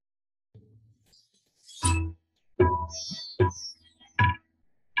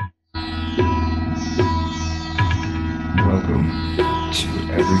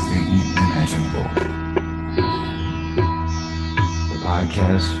everything imaginable. The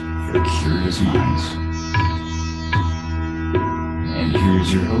podcast for curious minds. And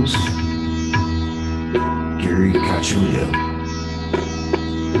here's your host, Gary Cacciolillo.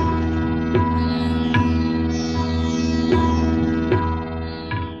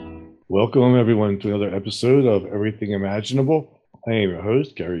 Welcome, everyone, to another episode of Everything Imaginable. I am your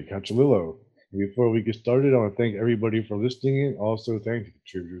host, Gary Cacciolillo. Before we get started, I want to thank everybody for listening and also thank the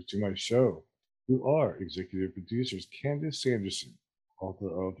contributors to my show, who are executive producers Candace Sanderson, author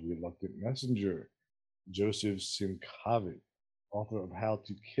of The Reluctant Messenger, Joseph Simcovitz, author of How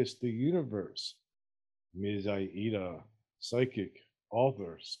to Kiss the Universe, Ms. Aida, psychic,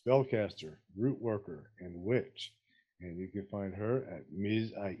 author, spellcaster, root worker, and witch. And you can find her at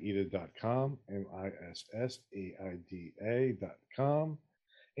MsAida.com, MISSAIDA.com.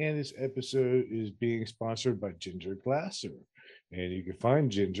 And this episode is being sponsored by Ginger Glasser. And you can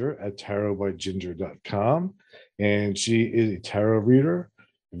find Ginger at tarotbyginger.com. And she is a tarot reader,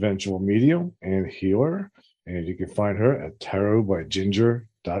 eventual medium, and healer. And you can find her at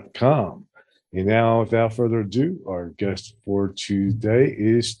tarotbyginger.com. And now, without further ado, our guest for today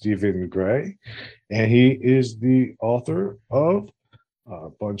is Stephen Gray, and he is the author of a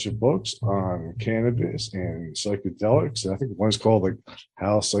bunch of books on cannabis and psychedelics. I think one's called like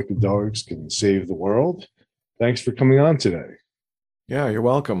How Psychedelics Can Save the World. Thanks for coming on today. Yeah, you're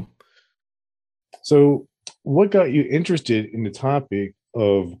welcome. So, what got you interested in the topic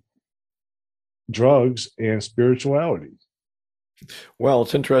of drugs and spirituality? Well,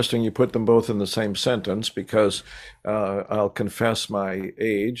 it's interesting you put them both in the same sentence because I'll confess my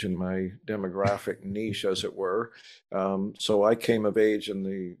age and my demographic niche, as it were. So I came of age in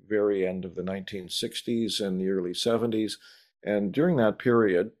the very end of the 1960s and the early 70s. And during that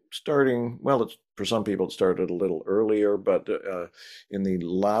period, for some people it started a little earlier, but in the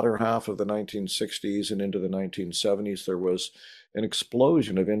latter half of the 1960s and into the 1970s, there was an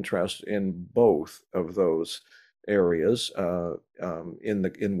explosion of interest in both of those areas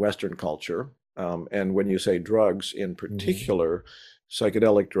in Western culture, and when you say drugs, in particular,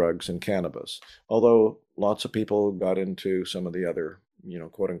 psychedelic drugs and cannabis. Although lots of people got into some of the other,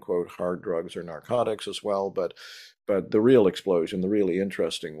 quote unquote, hard drugs or narcotics as well, but the real explosion, the really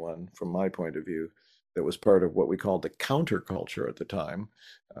interesting one, from my point of view, that was part of what we called the counterculture at the time.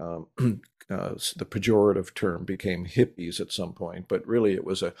 The pejorative term became hippies at some point, but really it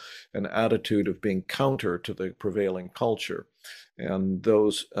was an attitude of being counter to the prevailing culture. And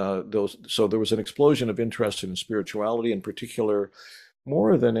so there was an explosion of interest in spirituality, in particular,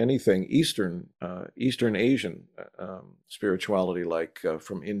 more than anything, Eastern Asian spirituality, like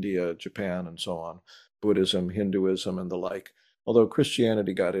from India, Japan, and so on, Buddhism, Hinduism, and the like. Although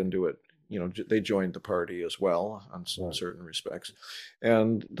Christianity got into it, they joined the party as well on some certain respects.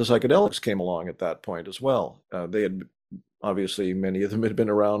 And the psychedelics came along at that point as well. They had, obviously, many of them had been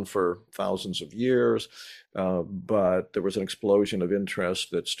around for thousands of years, but there was an explosion of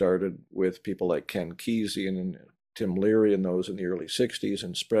interest that started with people like Ken Kesey and Tim Leary and those in the early 60s,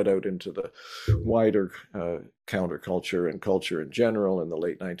 and spread out into the wider counterculture and culture in general in the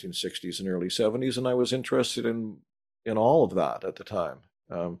late 1960s and early 70s. And I was interested in all of that at the time.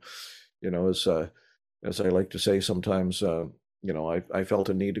 As I like to say sometimes, I felt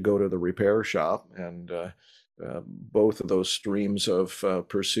a need to go to the repair shop, and both of those streams of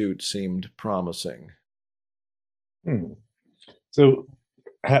pursuit seemed promising. So,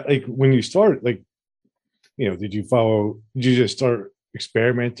 when you started, did you just start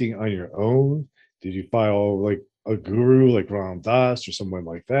experimenting on your own? Did you follow like a guru like Ram Dass or someone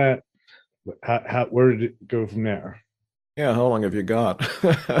like that? Where did it go from there? Yeah, how long have you got?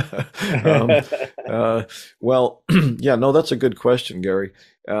 Well, yeah, no, that's a good question, Gary.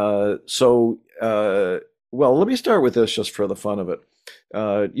 Well, let me start with this just for the fun of it.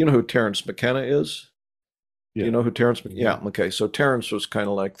 You know who Terence McKenna is? Yeah. You know who Terence? Yeah, okay. So Terence was kind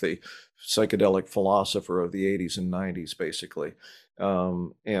of like the psychedelic philosopher of the 80s and 90s, basically.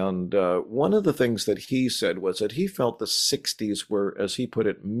 And one of the things that he said was that he felt the 60s were, as he put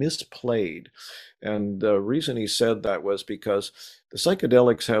it, misplayed. And the reason he said that was because the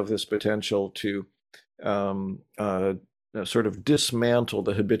psychedelics have this potential to sort of dismantle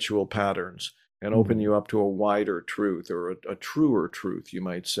the habitual patterns and open you up to a wider truth, or a truer truth, you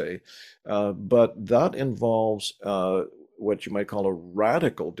might say. But that involves what you might call a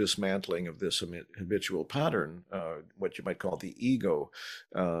radical dismantling of this habitual pattern, what you might call the ego,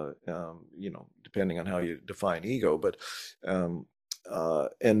 depending on how you define ego. But and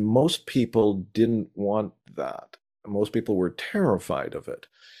most people didn't want that. Most people were terrified of it.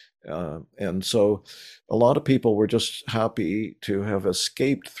 And so a lot of people were just happy to have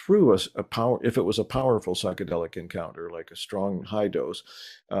escaped through a power, if it was a powerful psychedelic encounter, like a strong high dose,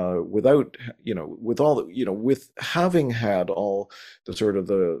 without, with all the, with having had all the sort of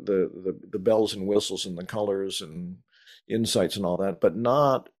the bells and whistles and the colors and insights and all that, but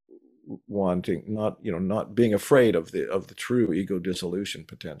not not being afraid of the true ego dissolution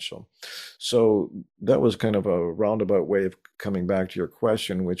potential. So that was kind of a roundabout way of coming back to your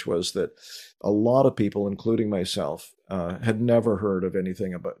question, which was that a lot of people, including myself, had never heard of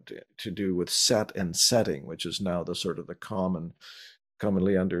anything about to do with set and setting, which is now the sort of the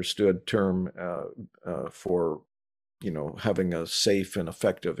commonly understood term for having a safe and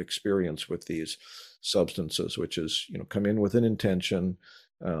effective experience with these substances, which is come in with an intention,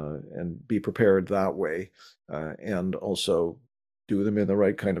 and be prepared that way, and also do them in the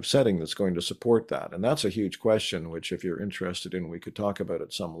right kind of setting that's going to support that. And that's a huge question, which if you're interested in, we could talk about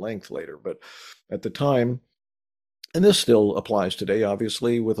at some length later. But at the time, and this still applies today,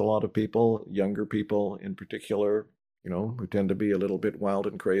 obviously, with a lot of people, younger people in particular, who tend to be a little bit wild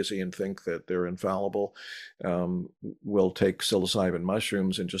and crazy and think that they're infallible, will take psilocybin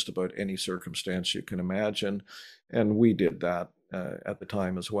mushrooms in just about any circumstance you can imagine. And we did that at the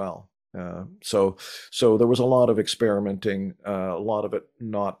time as well. So there was a lot of experimenting, a lot of it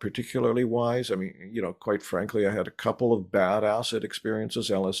not particularly wise. I mean, quite frankly, I had a couple of bad acid experiences,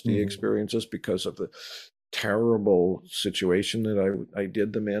 LSD experiences, because of the terrible situation that I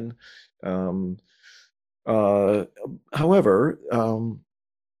did them in. However,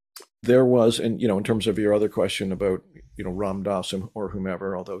 there was, and in terms of your other question about Ram Dass or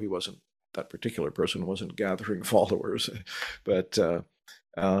whomever, although that particular person wasn't gathering followers, but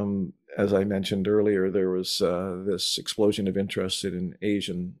as I mentioned earlier, there was this explosion of interest in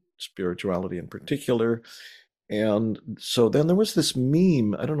Asian spirituality in particular, and so then there was this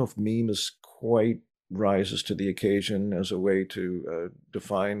meme. I don't know if meme is quite rises to the occasion as a way to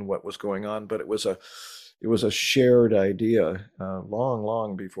define what was going on, but it was a shared idea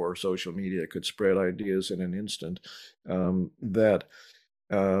long before social media could spread ideas in an instant, that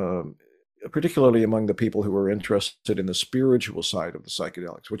particularly among the people who were interested in the spiritual side of the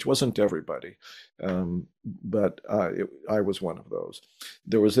psychedelics, which wasn't everybody, but I was one of those.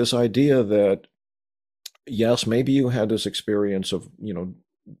 There was this idea that, yes, maybe you had this experience of,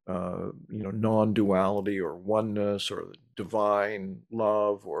 non-duality or oneness or the divine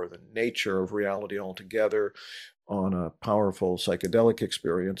love or the nature of reality altogether on a powerful psychedelic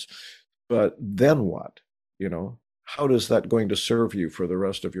experience. But then what? How does that going to serve you for the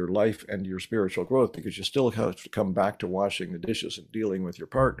rest of your life and your spiritual growth? Because you still have to come back to washing the dishes and dealing with your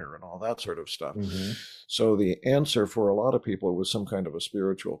partner and all that sort of stuff. Mm-hmm. So the answer for a lot of people was some kind of a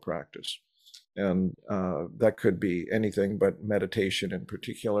spiritual practice. And that could be anything but meditation in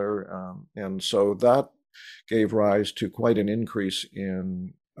particular. And so that gave rise to quite an increase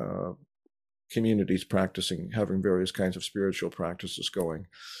in communities having various kinds of spiritual practices going.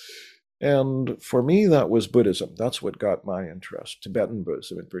 And for me, that was Buddhism. That's what got my interest, Tibetan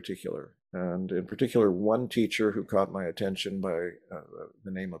Buddhism in particular. And in particular, one teacher who caught my attention by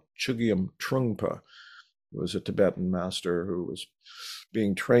the name of Chogyam Trungpa, who was a Tibetan master who was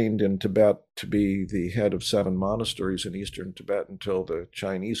being trained in Tibet to be the head of 7 monasteries in eastern Tibet until the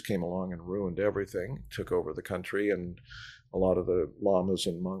Chinese came along and ruined everything, took over the country, and a lot of the lamas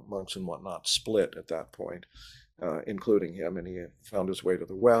and monks and whatnot split at that point. Including him, and he found his way to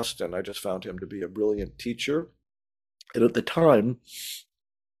the West, and I just found him to be a brilliant teacher. And at the time,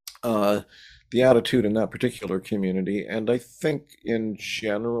 the attitude in that particular community, and I think in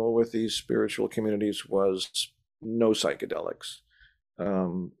general with these spiritual communities, was no psychedelics.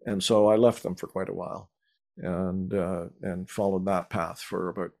 And so I left them for quite a while and followed that path for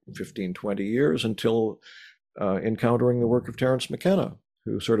about 15, 20 years until encountering the work of Terence McKenna,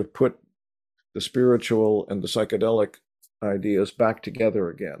 who sort of put the spiritual and the psychedelic ideas back together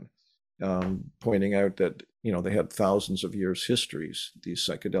again, pointing out that, they had thousands of years histories, these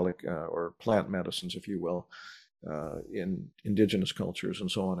psychedelic or plant medicines, if you will, in indigenous cultures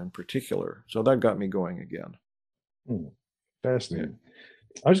and so on in particular. So that got me going again. Fascinating.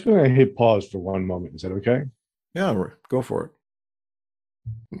 Yeah. I'm just going to hit pause for one moment. Is that okay? Yeah, go for it.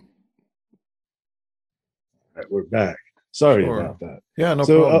 All right, we're back. Sorry about that. Yeah, no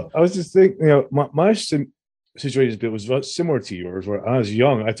problem. I was just thinking, my situation was similar to yours, where I was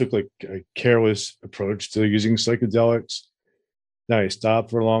young. I took like a careless approach to using psychedelics. Then I stopped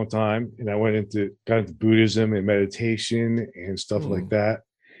for a long time, and I got into Buddhism and meditation and stuff like that.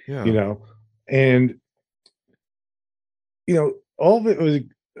 Yeah. And all of it was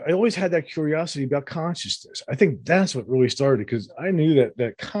I always had that curiosity about consciousness. I think that's what really started, because I knew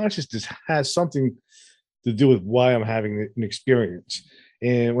that consciousness has something to do with why I'm having an experience.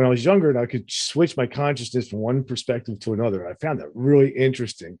 And when I was younger and I could switch my consciousness from one perspective to another, I found that really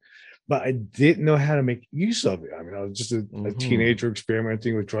interesting. But I didn't know how to make use of it. I mean, I was just a Hmm. teenager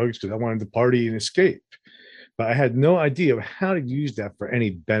experimenting with drugs because I wanted to party and escape. But I had no idea of how to use that for any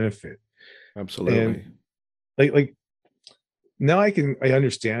benefit. And Absolutely. like now I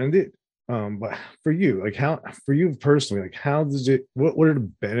understand it. But for you, like how for you personally, like how does it what are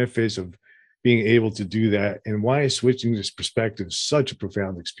the benefits of being able to do that, and why is switching this perspective such a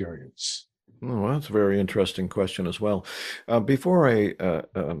profound experience? Oh, well, that's a very interesting question as well. Before I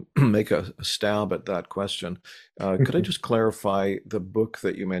make a stab at that question, could I just clarify the book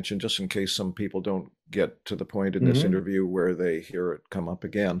that you mentioned, just in case some people don't get to the point in this Hmm. interview where they hear it come up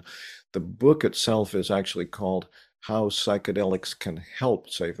again? The book itself is actually called How Psychedelics Can Help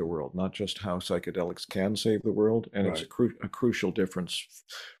Save the World, not just How Psychedelics Can Save the World. And it's Right. a crucial difference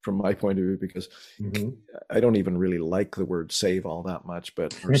from my point of view, because Hmm. I don't even really like the word save all that much,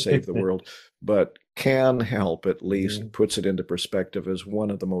 but or save the world, but can help at least puts it into perspective as one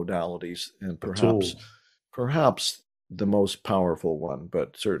of the modalities, and A tool. perhaps the most powerful one,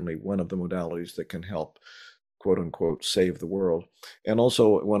 but certainly one of the modalities that can help, quote unquote, save the world. And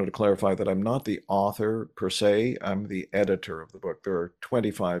also I wanted to clarify that I'm not the author per se, I'm the editor of the book. There are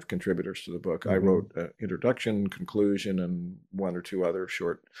 25 contributors to the book. I Hmm. wrote introduction, conclusion, and one or two other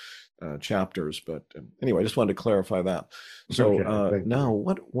short chapters. But anyway, I just wanted to clarify that. So Okay, thank now, you.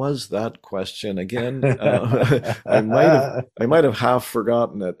 what was that question again? I might have half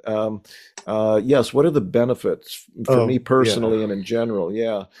forgotten it. Yes, what are the benefits for me Yeah. personally and in general?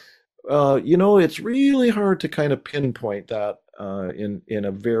 Yeah, it's really hard to kind of pinpoint that in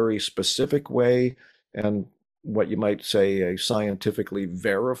a very specific way, and what you might say a scientifically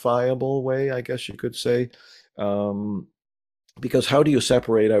verifiable way, I guess you could say. Um, because how do you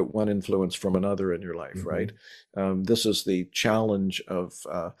separate out one influence from another in your life, right? Hmm. This is the challenge of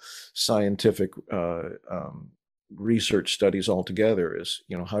scientific research studies altogether, is,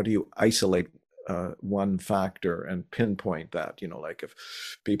 how do you isolate one factor and pinpoint that, like if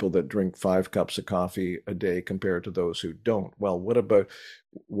people that drink 5 cups of coffee a day compared to those who don't, well, what about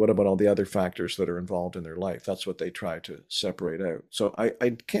all the other factors that are involved in their life? That's what they try to separate out. So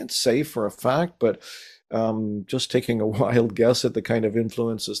I can't say for a fact, but just taking a wild guess at the kind of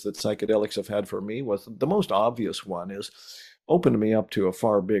influences that psychedelics have had for me, was the most obvious one is opened me up to a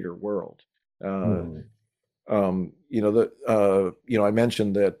far bigger world. Uh, Hmm. I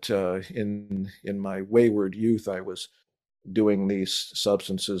mentioned that in my wayward youth, I was doing these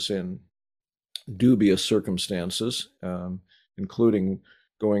substances in dubious circumstances, including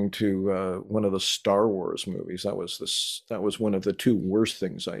going to one of the Star Wars movies. That was one of the two worst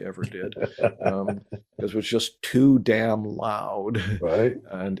things I ever did, because it was just too damn loud Right.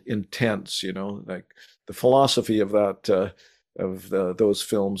 and intense. Like the philosophy of those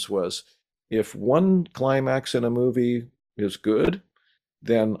films was, if one climax in a movie is good,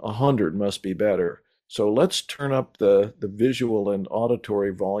 then 100 must be better. So let's turn up the visual and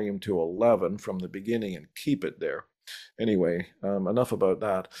auditory volume to 11 from the beginning and keep it there. Anyway, enough about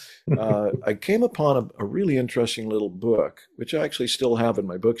that. I came upon a really interesting little book, which I actually still have in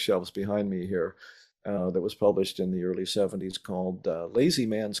my bookshelves behind me here, that was published in the early 70s, called Lazy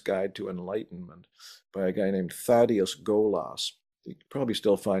Man's Guide to Enlightenment, by a guy named Thaddeus Golas. You can probably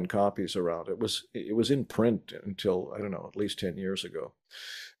still find copies around. It was in print until, I don't know, at least 10 years ago.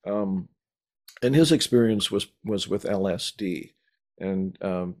 Um, and his experience was with LSD, and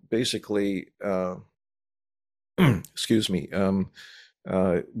basically, excuse me,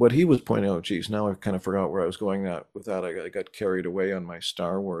 what he was pointing out. Geez, now I've kind of forgot where I was going with that. I got carried away on my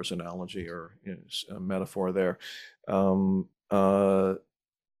Star Wars analogy, or metaphor there. The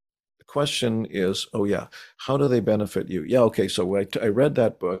question is, oh yeah, how do they benefit you? Yeah, okay. So I read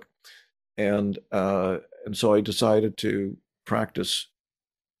that book, and so I decided to practice,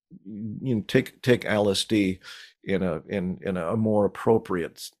 take LSD in a more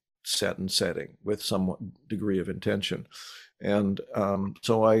appropriate set and setting with some degree of intention. And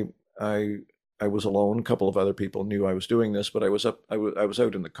so I was alone. A couple of other people knew I was doing this, but I was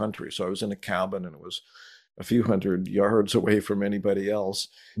out in the country, so I was in a cabin, and it was a few hundred yards away from anybody else,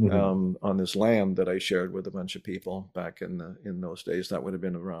 Hmm. on this land that I shared with a bunch of people back in those days. That would have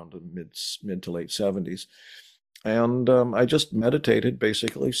been around the mid to late 70s. And I just meditated,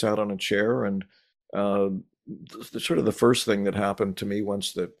 basically sat on a chair, and uh, sort of the first thing that happened to me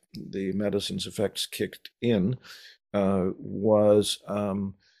once the medicine's effects kicked in was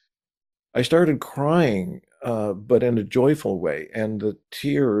I started crying, but in a joyful way, and the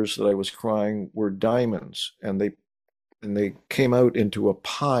tears that I was crying were diamonds, and they came out into a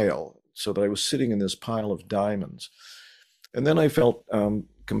pile, so that I was sitting in this pile of diamonds. And then I felt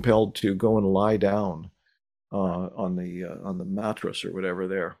compelled to go and lie down on the mattress or whatever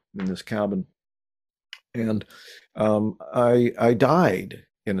there in this cabin, and I died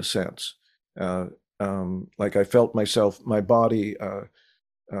in a sense. Uh, like I felt myself, my body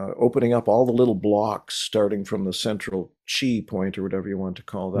opening up all the little blocks starting from the central chi point or whatever you want to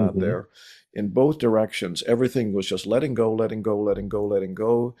call that Hmm. there in both directions. Everything was just letting go, letting go, letting go, letting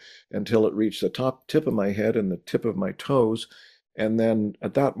go until it reached the top tip of my head and the tip of my toes. And then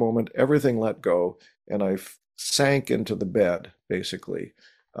at that moment, everything let go and I sank into the bed basically.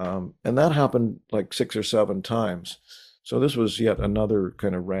 And that happened like 6 or 7 times. So this was yet another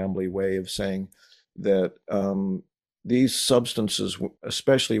kind of rambly way of saying that these substances,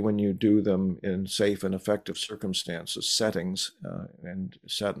 especially when you do them in safe and effective circumstances, settings, and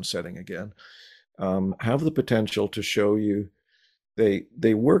satin setting again, have the potential to show you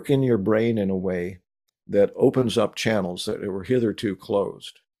they work in your brain in a way that opens up channels that were hitherto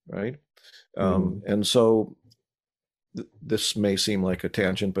closed, right? Hmm. And so this may seem like a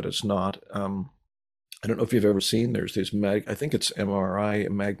tangent, but it's not. I don't know if you've ever seen. There's these I think it's MRI,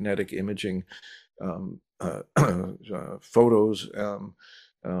 magnetic imaging photos um,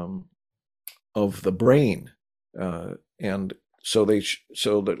 of the brain, and so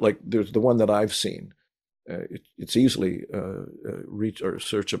so that like there's the one that I've seen. It's easily reach or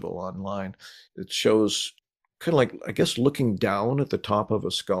searchable online. It shows kind of like I guess looking down at the top of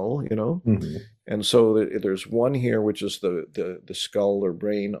a skull, you know. Hmm. And so there's one here, which is the skull or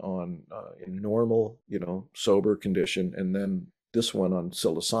brain on in normal, you know, sober condition, and then this one on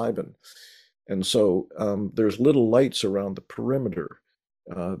psilocybin. And so there's little lights around the perimeter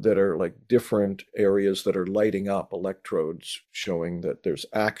that are like different areas that are lighting up electrodes, showing that there's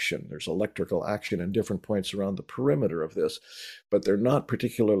action, there's electrical action in different points around the perimeter of this, but they're not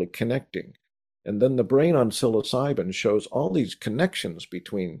particularly connecting. And then the brain on psilocybin shows all these connections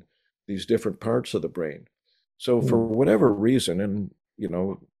between these different parts of the brain. So for whatever reason, and you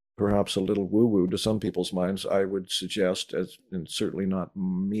know, perhaps a little woo-woo to some people's minds, I would suggest, as and certainly not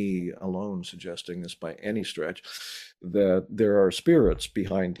me alone suggesting this by any stretch, that there are spirits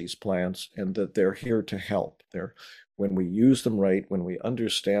behind these plants and that they're here to help. They're when we use them right, when we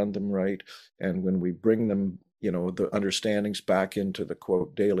understand them right, and when we bring them, you know, the understandings back into the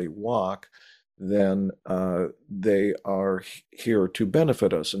quote daily walk, then they are here to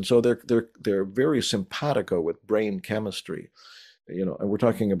benefit us. And so they're very simpatico with brain chemistry, you know, and we're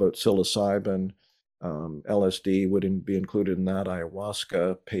talking about psilocybin, LSD would be included in that,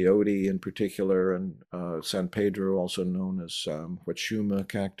 ayahuasca, peyote in particular, and San Pedro, also known as Huachuma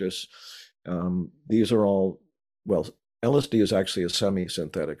cactus. These are all, well, LSD is actually a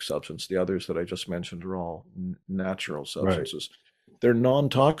semi-synthetic substance. The others that I just mentioned are all natural Right. substances. They're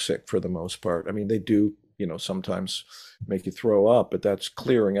non-toxic for the most part. I mean, they do, you know, sometimes make you throw up, but that's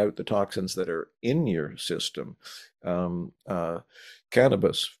clearing out the toxins that are in your system. Um, uh,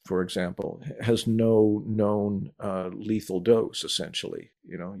 Cannabis, for example, has no known lethal dose. Essentially,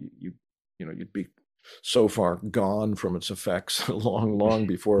 you know, you know, you'd be so far gone from its effects long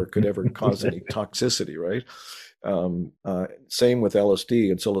before it could ever cause any toxicity, right? Same with LSD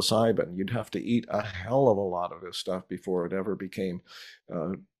and psilocybin. You'd have to eat a hell of a lot of this stuff before it ever became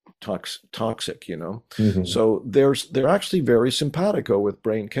uh, toxic, you know. Hmm. So they're actually very simpatico with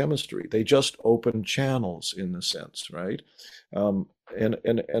brain chemistry. They just open channels in the sense, right? Um,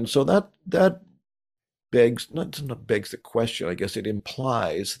 and so that begs not begs the question. I guess it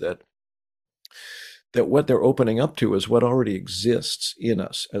implies that what they're opening up to is what already exists in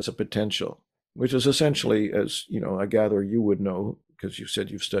us as a potential, which is essentially, as you know, I gather you would know because you said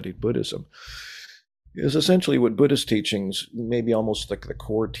you've studied Buddhism, is essentially what Buddhist teachings, maybe almost like the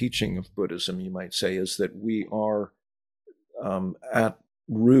core teaching of Buddhism, you might say, is that we are at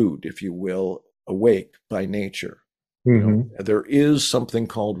root, if you will, awake by nature. You know, Hmm. there is something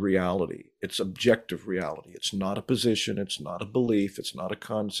called reality. It's objective reality. It's not a position. It's not a belief. It's not a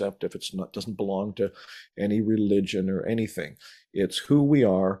concept. If it's not, doesn't belong to any religion or anything. It's who we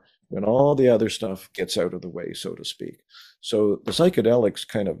are when all the other stuff gets out of the way, so to speak. So the psychedelics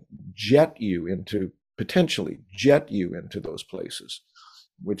kind of potentially jet you into those places,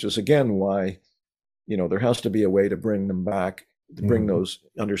 which is again why, you know, there has to be a way to bring them back, to bring Hmm. those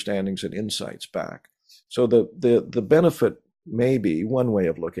understandings and insights back. So the benefit may be one way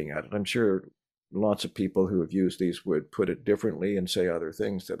of looking at it. I'm sure lots of people who have used these would put it differently and say other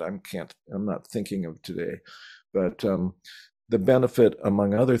things that I'm not thinking of today. But the benefit,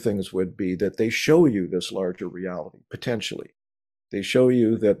 among other things, would be that they show you this larger reality, potentially. They show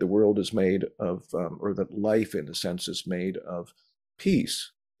you that the world is made of, or that life, in a sense, is made of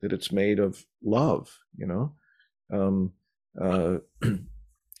peace, that it's made of love, you know. Um, uh,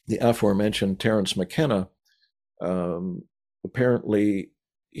 the aforementioned Terence McKenna, apparently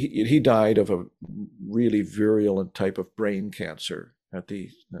he died of a really virulent type of brain cancer at the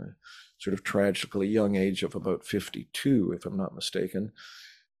sort of tragically young age of about 52, if I'm not mistaken.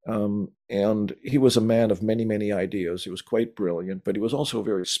 And he was a man of many, many ideas. He was quite brilliant, but he was also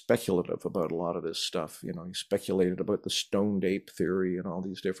very speculative about a lot of this stuff. You know, he speculated about the stoned ape theory and all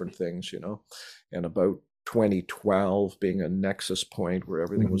these different things, you know, and about 2012 being a nexus point where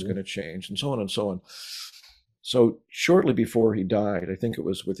everything was going to change, and so on and so on. So shortly before he died, I think it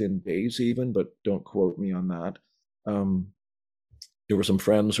was within days even, but don't quote me on that. There were some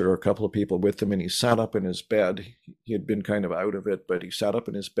friends or a couple of people with him, and he sat up in his bed. He had been kind of out of it, but he sat up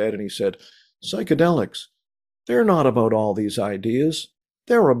in his bed and he said, psychedelics, they're not about all these ideas.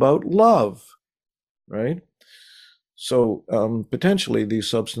 They're about love, right? So potentially these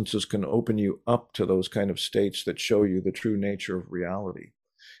substances can open you up to those kind of states that show you the true nature of reality.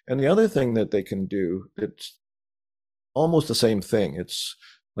 And the other thing that they can do, it's almost the same thing. It's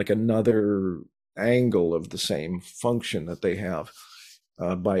like another angle of the same function that they have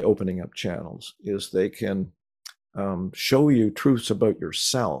by opening up channels, is they can show you truths about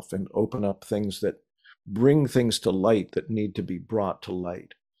yourself and open up things that bring things to light that need to be brought to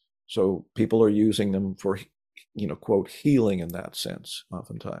light. So people are using them for, you know, quote, healing in that sense.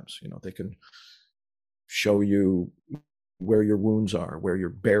 Oftentimes, you know, they can show you where your wounds are, where your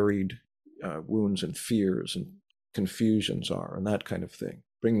buried wounds and fears and confusions are, and that kind of thing.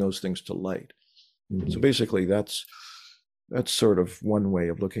 Bring those things to light. So basically, that's sort of one way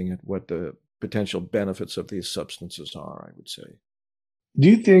of looking at what the potential benefits of these substances are, I would say. Do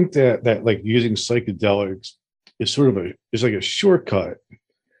you think that like using psychedelics is sort of is like a shortcut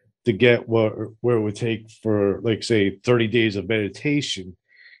to get where it would take for, like, say, 30 days of meditation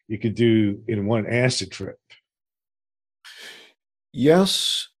you could do in one acid trip?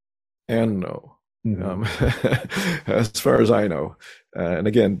 Yes and no. As far as I know. And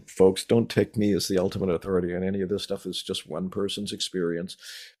again, folks, don't take me as the ultimate authority on any of this stuff. It's just one person's experience.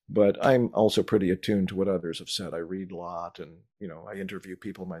 But I'm also pretty attuned to what others have said. I read a lot, and, you know, I interview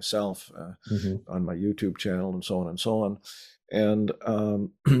people myself on my YouTube channel, and so on and so on. And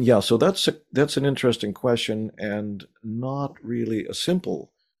yeah, so that's an interesting question, and not really a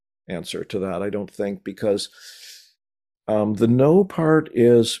simple answer to that, I don't think, because the no part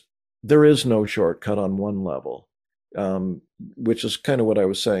is, there is no shortcut on one level, which is kind of what I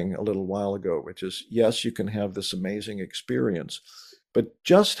was saying a little while ago, which is, yes, you can have this amazing experience, but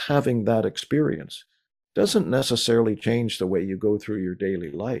just having that experience doesn't necessarily change the way you go through your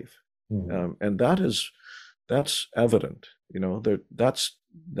daily life. And that's evident, you know, that's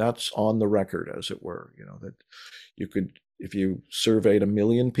on the record, as it were, you know, that you could, if you surveyed 1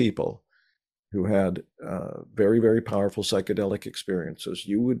 million people who had very, very powerful psychedelic experiences,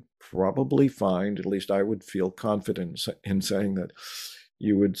 you would probably find, at least I would feel confident in saying that,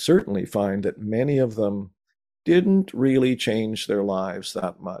 you would certainly find that many of them didn't really change their lives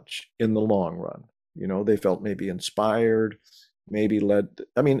that much in the long run. You know, they felt maybe inspired, maybe led,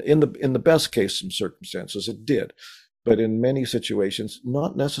 I mean, in the best case and circumstances, it did. But in many situations,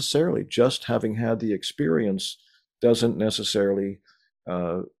 not necessarily. Just having had the experience doesn't necessarily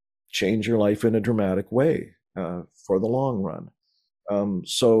change your life in a dramatic way for the long run.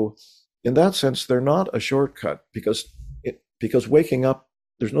 So in that sense, they're not a shortcut, because waking up,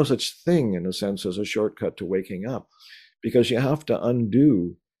 there's no such thing in a sense as a shortcut to waking up, because you have to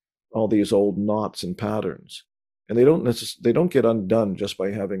undo all these old knots and patterns, and they don't get undone just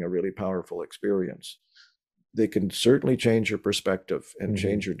by having a really powerful experience. They can certainly change your perspective and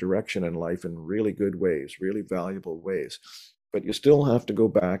change your direction in life in really good ways, really valuable ways. But you still have to go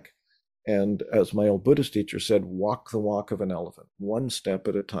back and, as my old Buddhist teacher said, walk the walk of an elephant, one step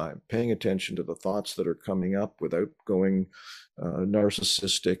at a time, paying attention to the thoughts that are coming up without going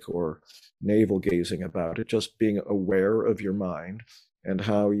narcissistic or navel gazing about it, just being aware of your mind and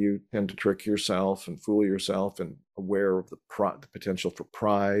how you tend to trick yourself and fool yourself, and aware of the potential for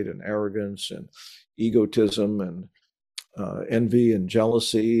pride and arrogance and egotism and envy and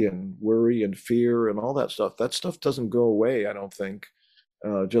jealousy and worry and fear and all that stuff. That stuff doesn't go away, I don't think,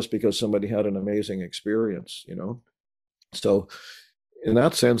 just because somebody had an amazing experience, you know. So in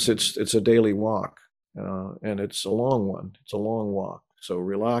that sense, it's a daily walk, and it's a long one. It's a long walk. So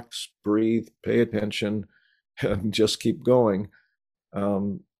relax, breathe, pay attention, and just keep going.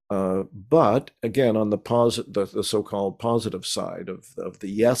 But again, on the so-called positive side of the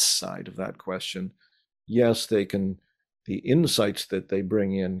yes side of that question, yes, they can. The insights that they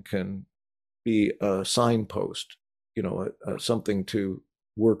bring in can be a signpost, something to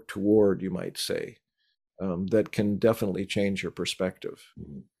work toward, you might say, that can definitely change your perspective.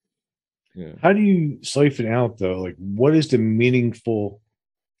 Yeah. How do you siphon out though? Like, what is the meaningful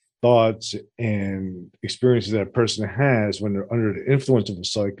thoughts and experiences that a person has when they're under the influence of a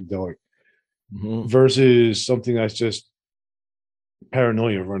psychedelic Mm-hmm. versus something that's just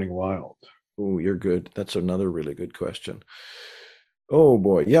paranoia running wild? Oh, you're good. That's another really good question. Oh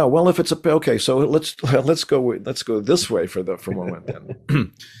boy, yeah. Well, if it's okay, so let's go this way for a moment then.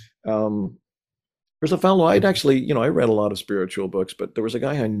 There's a fellow I'd actually, I read a lot of spiritual books, but there was a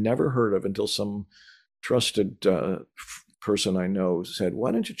guy I never heard of until some trusted person I know said,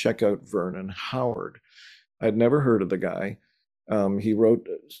 "Why don't you check out Vernon Howard?" I'd never heard of the guy. He wrote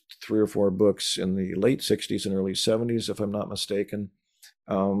 3 or 4 books in the late '60s and early '70s, if I'm not mistaken.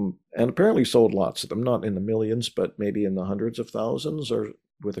 And apparently sold lots of them, not in the millions, but maybe in the hundreds of thousands, or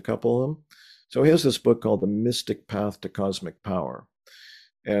with a couple of them. So he has this book called The Mystic Path to Cosmic Power.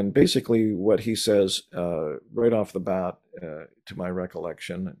 And basically what he says right off the bat, to my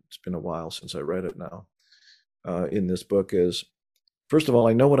recollection, it's been a while since I read it now, in this book is, first of all,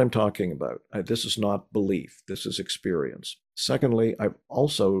 I know what I'm talking about. This is not belief. This is experience. Secondly, I've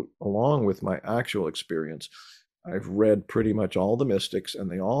also, along with my actual experience, I've read pretty much all the mystics, and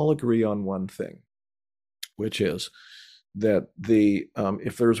they all agree on one thing, which is that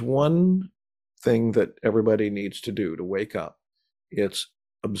if there's one thing that everybody needs to do to wake up, it's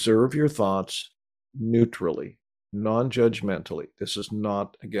observe your thoughts neutrally, non-judgmentally. This is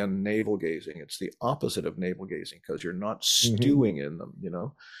not, again, navel gazing. It's the opposite of navel gazing, because you're not stewing in them,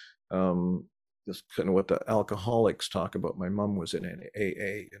 This kind of what the alcoholics talk about. My mom was in an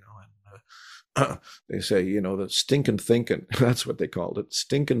AA, and they say, the stinking thinking, that's what they called it,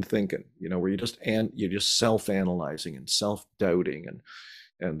 stinking thinking, where you're just self-analyzing and self-doubting.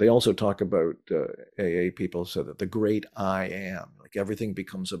 And they also talk about, AA people said that the great I am, like everything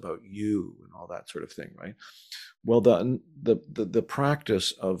becomes about you and all that sort of thing, right? Well, the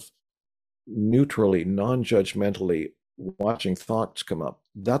practice of neutrally, non-judgmentally watching thoughts come up,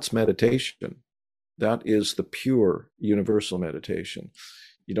 that's meditation. That is the pure universal meditation.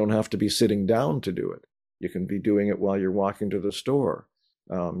 You don't have to be sitting down to do it. You can be doing it while you're walking to the store.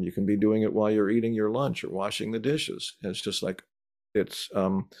 You can be doing it while you're eating your lunch or washing the dishes. It's just like, it's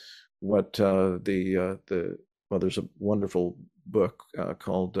what there's a wonderful book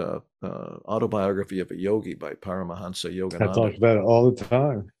called Autobiography of a Yogi by Paramahansa Yogananda. I talk about it all the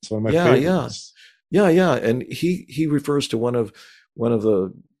time. It's one of my favorites. Yeah. And he refers to one of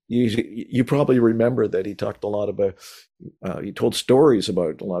the, you probably remember that he talked a lot about, he told stories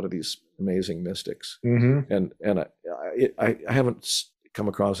about a lot of these amazing mystics. Mm-hmm. And I haven't come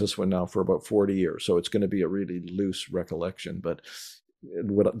across this one now for about 40 years, so it's going to be a really loose recollection. But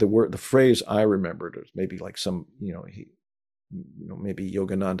what the phrase I remembered was maybe like some, maybe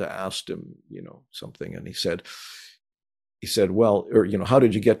Yogananda asked him, something, and he said, well, or how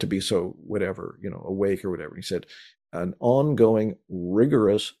did you get to be so whatever, awake or whatever? He said, an ongoing,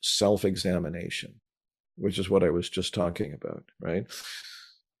 rigorous self-examination, which is what I was just talking about, right?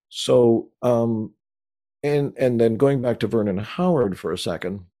 So, and then going back to Vernon Howard for a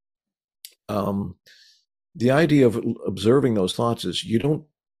second, the idea of observing those thoughts is you don't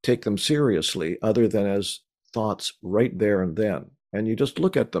take them seriously other than as thoughts right there and then, and you just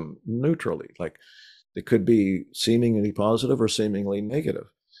look at them neutrally, like they could be seemingly positive or seemingly negative.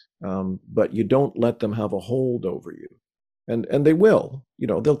 But you don't let them have a hold over you, and they will,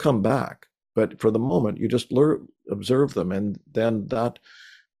 they'll come back. But for the moment, you just observe them, and then that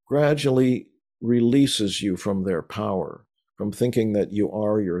gradually releases you from their power, from thinking that you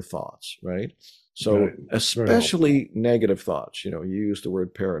are your thoughts, right? So right. Especially negative thoughts. You use the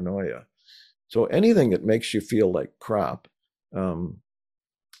word paranoia. So anything that makes you feel like crap, that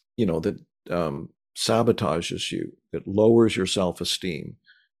sabotages you, that lowers your self-esteem,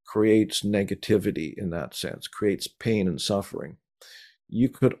 creates negativity in that sense, creates pain and suffering.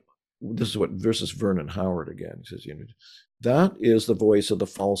 This is Vernon Howard again. He says, that is the voice of the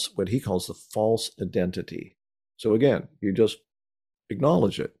false, what he calls the false identity. So again, you just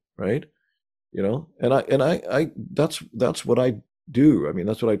acknowledge it, right? And I that's what I do. I mean,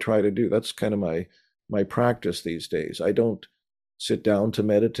 that's what I try to do. That's kind of my practice these days. I don't sit down to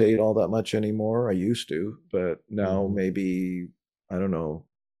meditate all that much anymore. I used to, but now maybe, I don't know,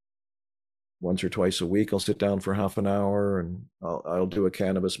 once or twice a week, I'll sit down for half an hour and I'll do a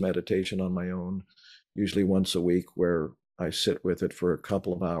cannabis meditation on my own, usually once a week, where I sit with it for a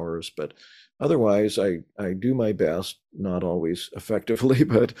couple of hours, but otherwise I do my best, not always effectively,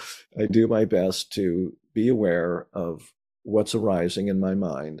 but I do my best to be aware of what's arising in my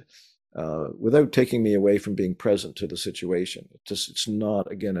mind without taking me away from being present to the situation. It's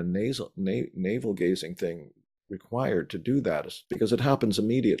not, again, a navel gazing thing required to do that, because it happens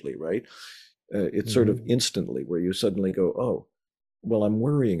immediately, right? It's sort of instantly, where you suddenly go, oh, well, I'm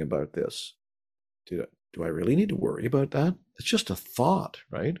worrying about this. Do I really need to worry about that? It's just a thought,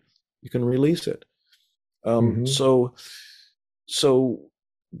 right? You can release it. So,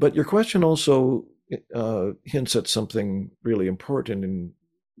 but your question also hints at something really important in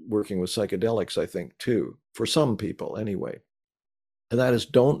working with psychedelics, I think, too, for some people anyway. And that is,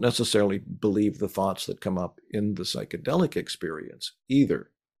 don't necessarily believe the thoughts that come up in the psychedelic experience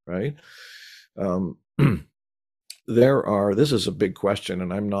either, right? This is a big question,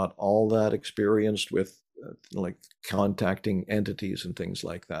 and I'm not all that experienced with like contacting entities and things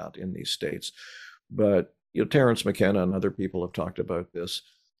like that in these states. But Terence McKenna and other people have talked about this.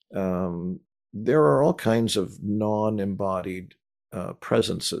 There are all kinds of non-embodied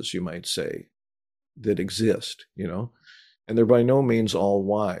presences, you might say, that exist, and they're by no means all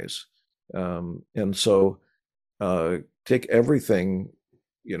wise. And so take everything,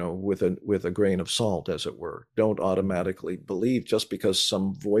 with a grain of salt, as it were. Don't automatically believe just because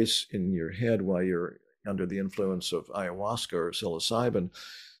some voice in your head while you're under the influence of ayahuasca or psilocybin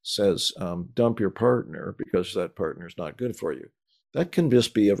says, dump your partner because that partner is not good for you. That can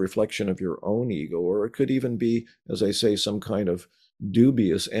just be a reflection of your own ego, or it could even be, as I say, some kind of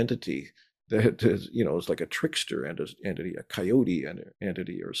dubious entity that is, it's like a trickster entity, a coyote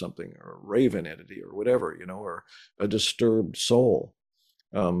entity or something, or a raven entity or whatever, or a disturbed soul.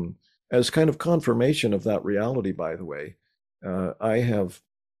 As kind of confirmation of that reality, by the way, I have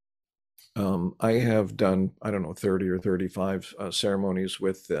done, I don't know, 30 or 35 ceremonies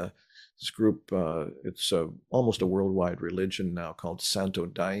with this group. It's almost a worldwide religion now called Santo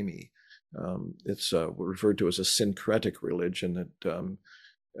Daime. It's referred to as a syncretic religion that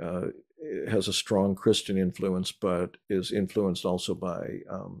it has a strong Christian influence, but is influenced also by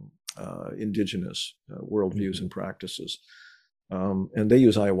indigenous worldviews and practices. And they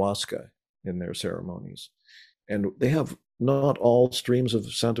use ayahuasca in their ceremonies. And they have, not all streams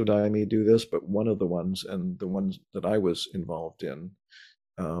of Santo Daime do this, but one of the ones, and the ones that I was involved in,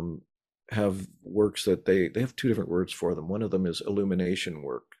 have works that they have two different words for them. One of them is illumination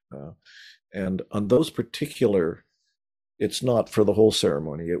work. And on those particular, it's not for the whole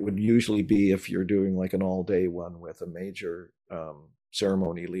ceremony. It would usually be if you're doing like an all-day one with a major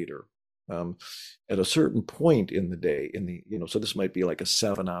ceremony leader. At a certain point in the day, so this might be like a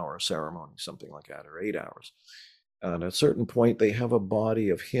 7-hour ceremony, something like that, or 8 hours. And at a certain point, they have a body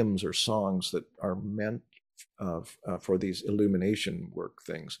of hymns or songs that are meant for these illumination work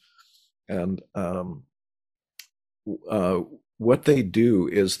things. And what they do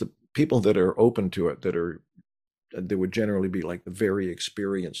is, the people that are open to it, they would generally be like the very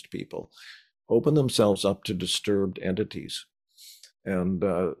experienced people, open themselves up to disturbed entities. And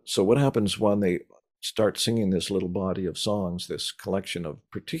so what happens when they start singing this little body of songs, this collection of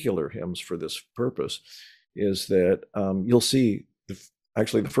particular hymns for this purpose, is that you'll see,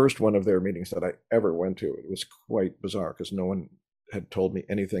 actually the first one of their meetings that I ever went to, it was quite bizarre because no one had told me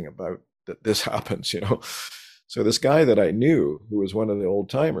anything about that this happens, So this guy that I knew, who was one of the old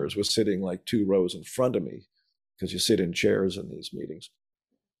timers, was sitting like 2 rows in front of me, because you sit in chairs in these meetings.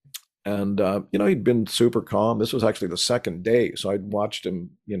 And, he'd been super calm. This was actually the second day. So I'd watched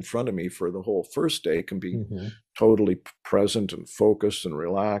him in front of me for the whole first day, can be totally present and focused and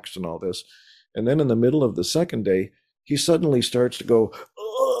relaxed and all this. And then in the middle of the second day, he suddenly starts to go,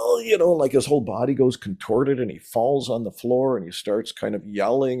 oh, like his whole body goes contorted, and he falls on the floor, and he starts kind of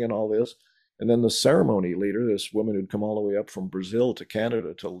yelling and all this. And then the ceremony leader, this woman who'd come all the way up from Brazil to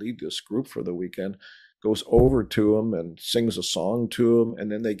Canada to lead this group for the weekend, goes over to him and sings a song to him.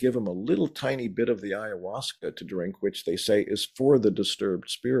 And then they give him a little tiny bit of the ayahuasca to drink, which they say is for the disturbed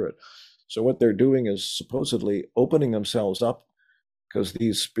spirit. So what they're doing is supposedly opening themselves up, because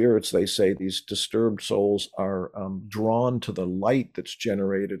these spirits, they say, these disturbed souls are drawn to the light that's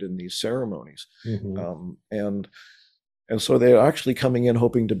generated in these ceremonies. And so they're actually coming in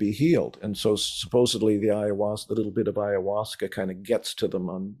hoping to be healed. And so supposedly the little bit of ayahuasca kind of gets to them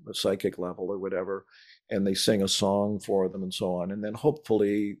on a psychic level or whatever, and they sing a song for them and so on. And then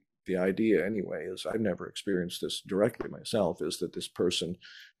hopefully, the idea anyway is, I've never experienced this directly myself, is that this person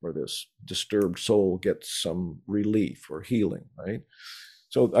or this disturbed soul gets some relief or healing, right?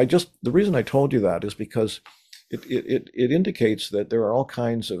 So the reason I told you that is because it indicates that there are all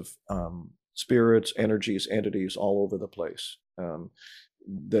kinds of spirits, energies, entities all over the place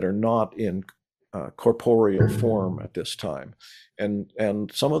that are not in corporeal form at this time,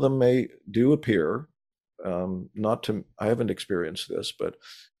 and some of them may do appear. I haven't experienced this, but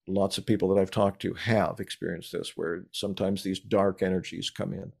lots of people that I've talked to have experienced this, where sometimes these dark energies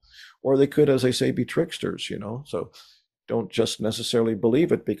come in, or they could, as I say, be tricksters. So don't just necessarily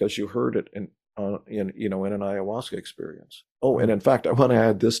believe it because you heard it in an ayahuasca experience. Oh, and in fact, I want to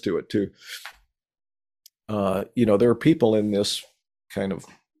add this to it too. There are people in this kind of,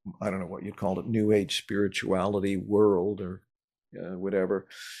 I don't know what you'd call it, New Age spirituality world or whatever,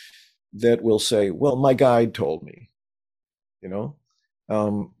 that will say, well, my guide told me.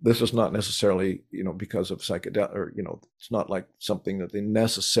 This is not necessarily, because of psychedelic, or, it's not like something that they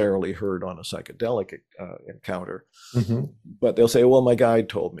necessarily heard on a psychedelic encounter, but they'll say, well, my guide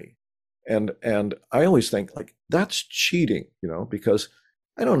told me. And I always think, like, that's cheating, because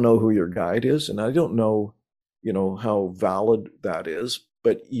I don't know who your guide is, and I don't know, how valid that is,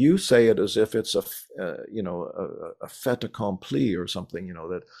 but you say it as if it's a fait accompli or something,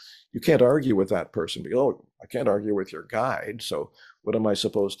 that you can't argue with that person. Because, oh, I can't argue with your guide, so what am I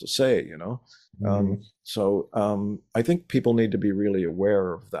supposed to say, I think people need to be really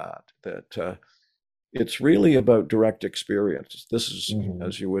aware of that it's really about direct experience. This is,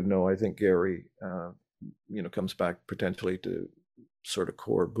 as you would know, I think, Gary, comes back potentially to sort of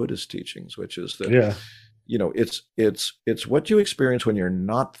core Buddhist teachings, which is that, it's what you experience when you're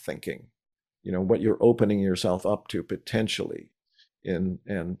not thinking, what you're opening yourself up to potentially. One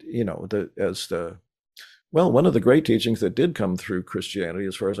of the great teachings that did come through Christianity,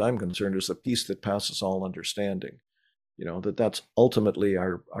 as far as I'm concerned, is the peace that passes all understanding. That's ultimately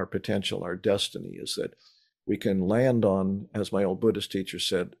our potential, our destiny, is that we can land on, as my old Buddhist teacher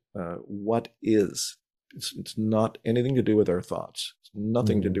said, what is. It's not anything to do with our thoughts. It's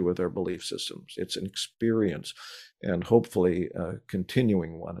nothing to do with our belief systems. It's an experience, and hopefully a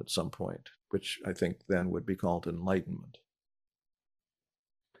continuing one at some point, which I think then would be called enlightenment.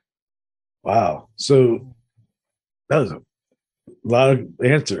 Wow. So that was a lot of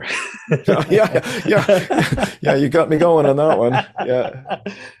answer. Yeah. You got me going on that one. Yeah.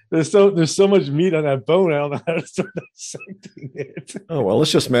 There's so much meat on that bone. I don't know how to start dissecting it. Oh, well,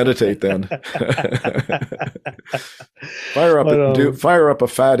 let's just meditate then. Fire up a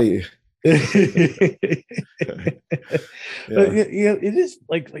fatty. But it is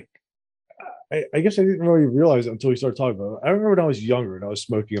like I guess I didn't really realize it until we started talking about it. I remember when I was younger and I was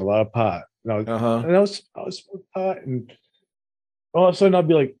smoking a lot of pot. And I was smoking pot, and all of a sudden I'd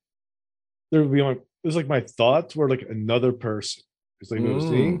be like, there would be like, it was like my thoughts were like another person. It's like it was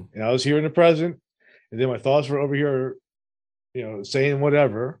me, and I was here in the present, and then my thoughts were over here, saying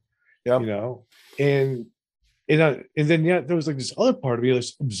whatever, and then there was like this other part of me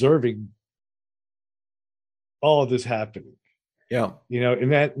that's observing all of this happening. Yeah.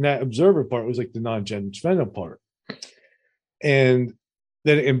 And that observer part was like the non-judgmental part. And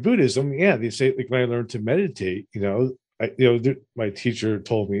then in Buddhism, they say, like, when I learned to meditate, my teacher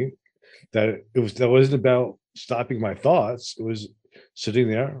told me that that wasn't about stopping my thoughts. It was sitting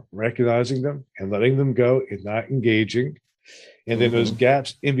there, recognizing them and letting them go and not engaging. And then those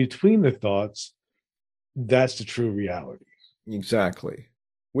gaps in between the thoughts, that's the true reality. Exactly.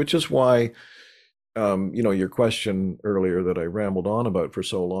 Which is why, your question earlier that I rambled on about for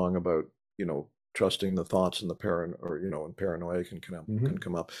so long about, trusting the thoughts and the and paranoia can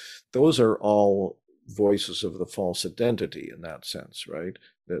come up. Those are all voices of the false identity in that sense, right?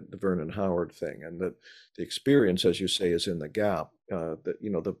 The Vernon Howard thing, and that the experience, as you say, is in the gap.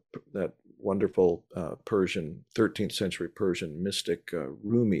 That wonderful Persian 13th century Persian mystic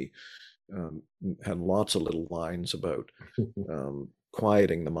Rumi had lots of little lines about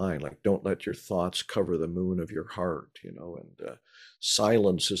quieting the mind, like, don't let your thoughts cover the moon of your heart, and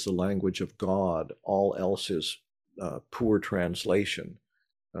silence is the language of God. All else is poor translation.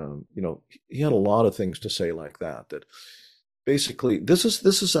 He had a lot of things to say like that. That basically, this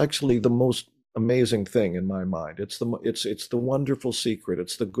is actually the most amazing thing in my mind. It's the wonderful secret.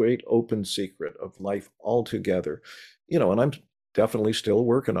 It's the great open secret of life altogether. And I'm definitely still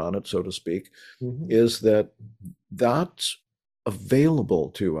working on it, so to speak. Is that's available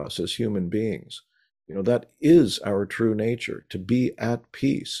to us as human beings. That is our true nature, to be at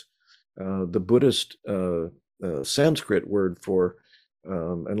peace. The Buddhist Sanskrit word for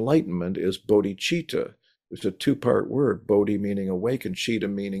enlightenment is bodhicitta. It's a two-part word, bodhi meaning awake and citta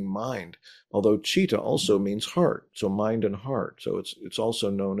meaning mind, although citta also means heart, so mind and heart. So it's also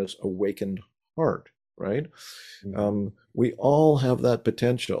known as awakened heart, right? We all have that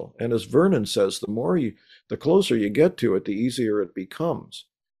potential. And as Vernon says, the closer you get to it, the easier it becomes.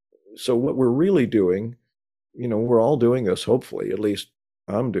 so what we're really doing, we're all doing this, hopefully, at least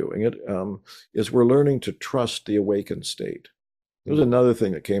I'm doing it, is we're learning to trust the awakened state. There was another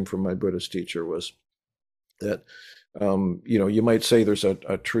thing that came from my Buddhist teacher was that, you might say there's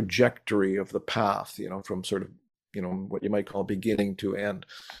a trajectory of the path, from sort of, what you might call beginning to end.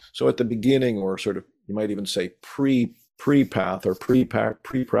 So at the beginning, or sort of, you might even say pre-path or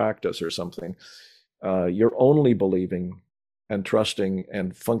pre-practice or something, you're only believing and trusting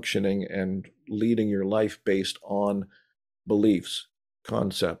and functioning and leading your life based on beliefs,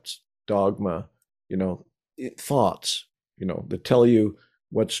 concepts, dogma, thoughts, that tell you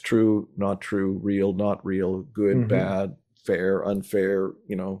what's true, not true, real, not real, good, bad, fair, unfair,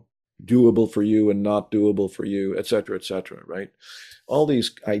 doable for you and not doable for you, et cetera, right? All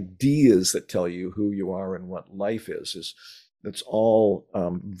these ideas that tell you who you are and what life is that's all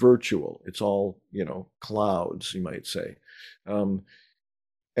virtual. It's all, clouds, you might say. And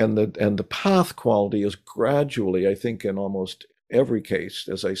the path quality is gradually, I think, in almost every case,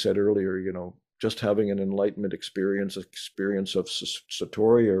 as I said earlier, just having an enlightenment experience of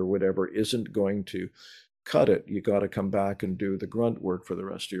Satori or whatever isn't going to cut it. You got to come back and do the grunt work for the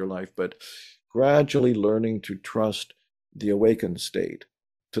rest of your life, but gradually learning to trust the awakened state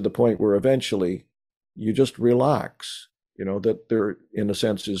to the point where eventually you just relax, that there, in a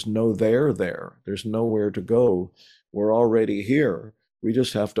sense, is no there. There's nowhere to go. We're already here. We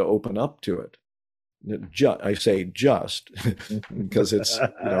just have to open up to it. I say just because it's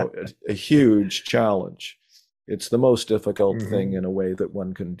a huge challenge. It's the most difficult thing in a way that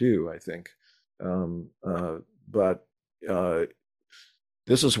one can do, I think. But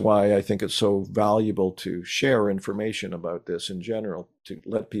this is why I think it's so valuable to share information about this in general, to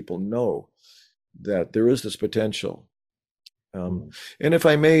let people know that there is this potential. And if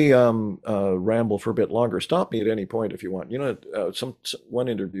I may ramble for a bit longer, stop me at any point if you want. One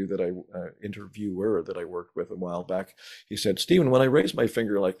interviewer that I worked with a while back, he said, "Stephen, when I raise my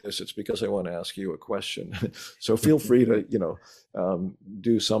finger like this, it's because I want to ask you a question. So feel free to,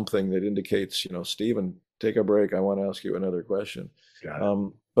 do something that indicates, Stephen, take a break. I want to ask you another question."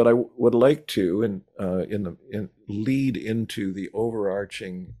 But I would like to, lead into the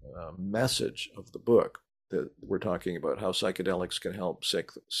overarching message of the book that we're talking about, how psychedelics can help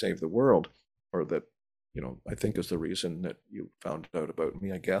save the world, or that, I think is the reason that you found out about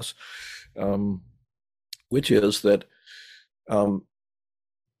me, I guess, which is that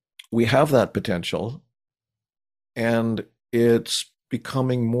we have that potential, and it's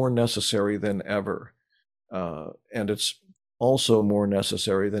becoming more necessary than ever. And it's also more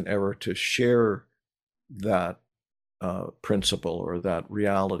necessary than ever to share that principle or that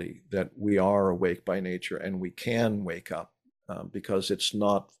reality that we are awake by nature and we can wake up, because it's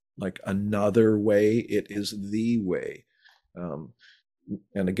not like another way, it is the way. And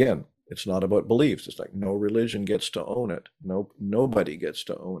again, it's not about beliefs. It's like no religion gets to own it. Nobody gets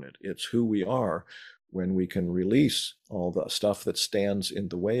to own it. It's who we are when we can release all the stuff that stands in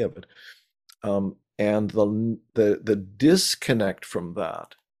the way of it. And the disconnect from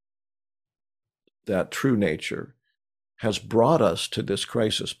that true nature has brought us to this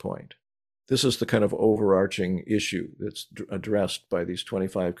crisis point. This is the kind of overarching issue that's addressed by these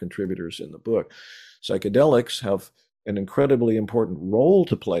 25 contributors in the book. Psychedelics have an incredibly important role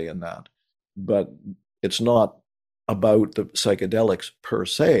to play in that, but it's not about the psychedelics per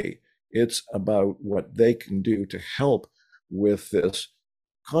se. It's about what they can do to help with this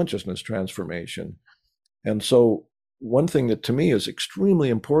consciousness transformation. And so one thing that to me is extremely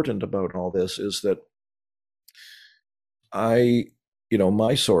important about all this is that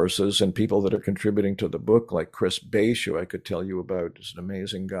my sources and people that are contributing to the book, like Chris Bache, who I could tell you about, is an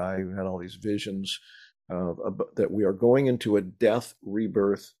amazing guy who had all these visions that we are going into a death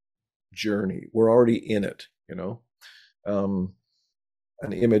rebirth journey. We're already in it, An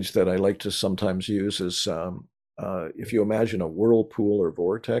image that I like to sometimes use is if you imagine a whirlpool or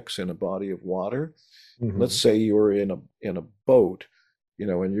vortex in a body of water. Let's say you're in a boat,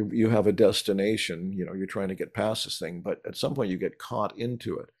 and you have a destination, you're trying to get past this thing, but at some point you get caught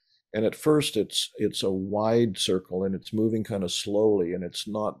into it. And at first it's a wide circle and it's moving kind of slowly, and it's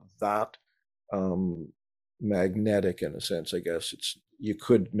not that magnetic in a sense, I guess. You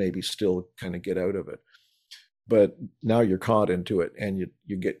could maybe still kind of get out of it. But now you're caught into it, and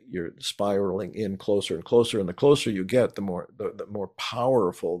you're spiraling in closer and closer, and the closer you get, the more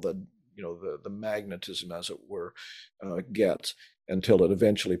powerful the magnetism, as it were, gets, until it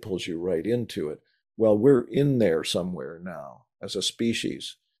eventually pulls you right into it. Well, we're in there somewhere now as a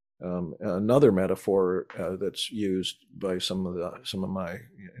species. Another metaphor that's used by some of my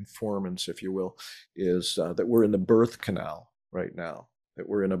informants, if you will, is that we're in the birth canal right now. that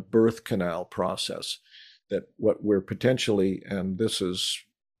we're in a birth canal process, that what we're potentially, and this is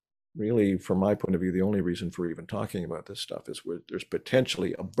really, from my point of view, the only reason for even talking about this stuff is there's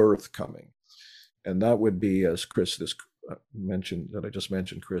potentially a birth coming. And that would be, as Chris mentioned, that I just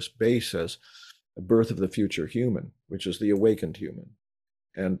mentioned, Chris Bay says, a birth of the future human, which is the awakened human.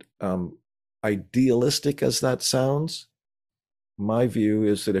 And idealistic as that sounds, my view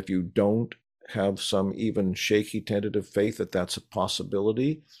is that if you don't have some even shaky tentative faith that that's a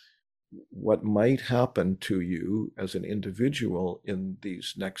possibility, what might happen to you as an individual in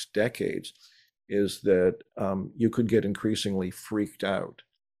these next decades is that you could get increasingly freaked out.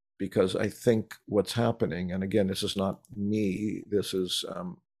 Because I think what's happening, and again, this is not me, this is a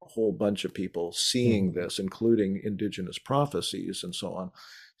whole bunch of people seeing this, including indigenous prophecies and so on,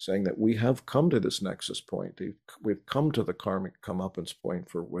 saying that we have come to this nexus point. We've come to the karmic comeuppance point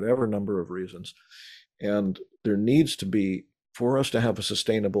for whatever number of reasons. And there needs to be, for us to have a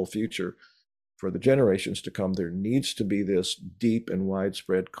sustainable future for the generations to come, there needs to be this deep and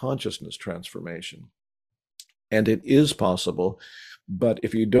widespread consciousness transformation. And it is possible. But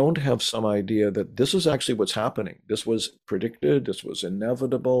if you don't have some idea that this is actually what's happening, this was predicted, this was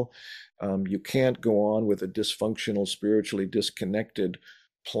inevitable, you can't go on with a dysfunctional, spiritually disconnected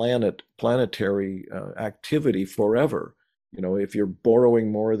planetary activity forever. You know, if you're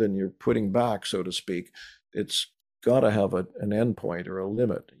borrowing more than you're putting back, so to speak, it's got to have an end point or a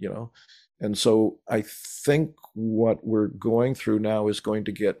limit, you know. And so I think what we're going through now is going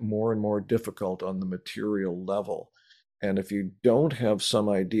to get more and more difficult on the material level. And if you don't have some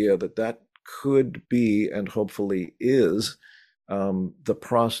idea that that could be, and hopefully is,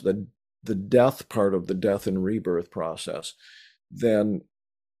 the death part of the death and rebirth process, then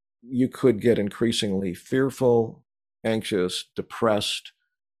you could get increasingly fearful, anxious, depressed,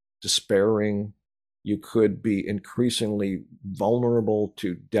 despairing. You could be increasingly vulnerable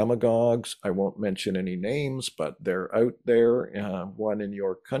to demagogues. I won't mention any names, but they're out there. One in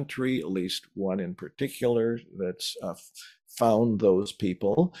your country, at least one in particular, that's found those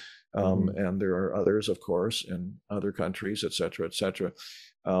people. And there are others, of course, in other countries, et cetera, et cetera.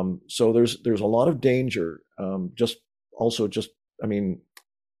 So there's a lot of danger. I mean,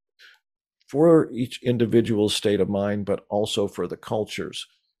 for each individual's state of mind, but also for the cultures.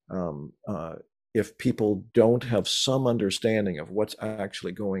 If people don't have some understanding of what's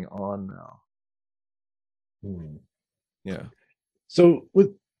actually going on now. Yeah. So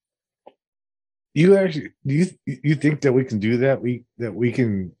with you actually, do you think that we can do that? That we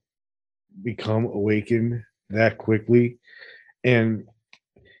can become awakened that quickly? And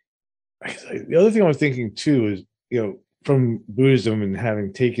the other thing I was thinking too is, you know, from Buddhism and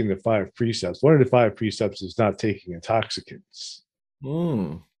having taken the 5 precepts, one of the 5 precepts is not taking intoxicants.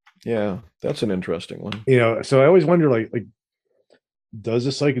 Yeah, that's an interesting one. You know, so I always wonder, like, does a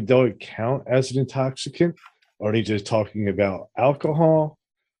psychedelic count as an intoxicant? Or are they just talking about alcohol?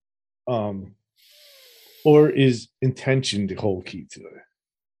 Or is intention the whole key to it?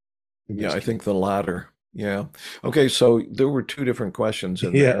 Yeah, I think the latter. Yeah. Okay, so there were 2 different questions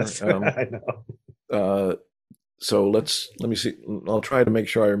in there. Yes, I know. So let me see. I'll try to make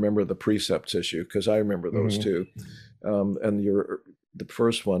sure I remember the precepts issue, because I remember those too. And the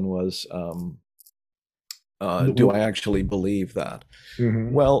first one was, do I actually believe that?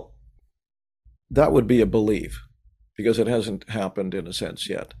 Well, that would be a belief, because it hasn't happened in a sense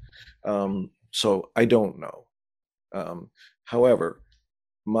yet. So I don't know. However,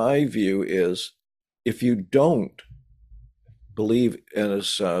 my view is, if you don't believe,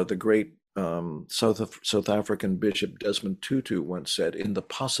 as the great South African Bishop Desmond Tutu once said, in the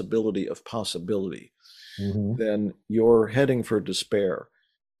possibility of possibility, then you're heading for despair.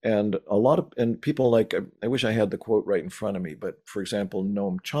 And people like, I wish I had the quote right in front of me, but for example,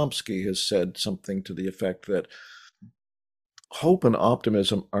 Noam Chomsky has said something to the effect that hope and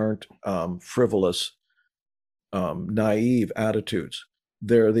optimism aren't frivolous, naive attitudes.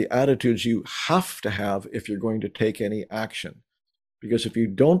 They're the attitudes you have to have if you're going to take any action. Because if you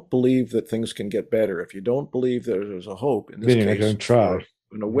don't believe that things can get better, if you don't believe that there's a hope, in this case, for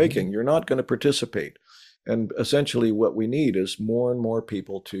an awakening, you're not going to participate. And essentially what we need is more and more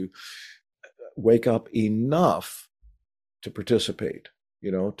people to wake up enough to participate,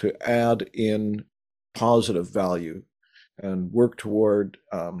 you know, to add in positive value and work toward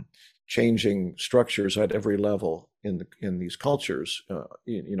changing structures at every level in these cultures,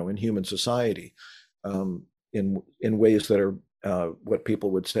 you know, in human society, in ways that are what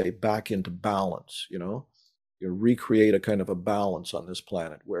people would say back into balance, you know, recreate a kind of a balance on this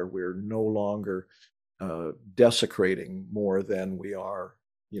planet where we're no longer desecrating more than we are,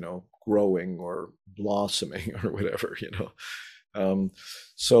 you know, growing or blossoming or whatever, you know. Um,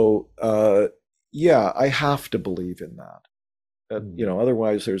 so yeah, I have to believe in that.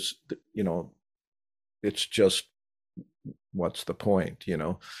 Otherwise there's, it's just what's the point?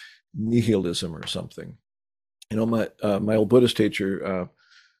 Nihilism or something. My old Buddhist teacher.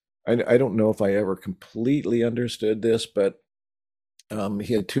 I don't know if I ever completely understood this, but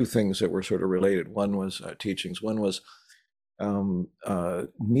he had two things that were sort of related. One was teachings. One was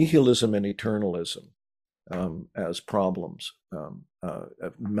nihilism and eternalism as problems of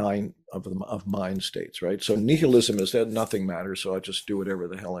mind states, right? So nihilism is that nothing matters, so I just do whatever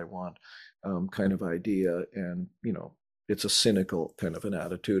the hell I want, kind of idea, and it's a cynical kind of an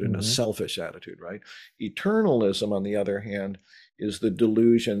attitude and a selfish attitude, right? Eternalism, on the other hand, is the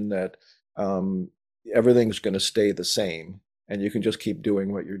delusion that everything's going to stay the same and you can just keep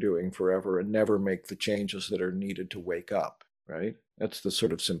doing what you're doing forever and never make the changes that are needed to wake up, right? That's the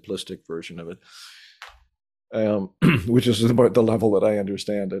sort of simplistic version of it, which is about the level that I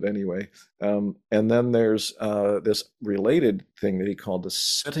understand it anyway. And then there's this related thing that he called the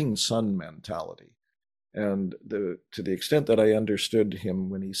setting sun mentality. And to the extent that I understood him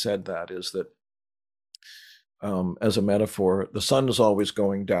when he said that is that as a metaphor, the sun is always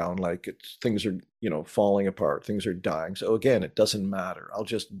going down, like things are, falling apart, things are dying. So again, it doesn't matter. I'll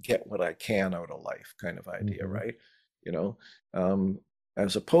just get what I can out of life, kind of idea, right?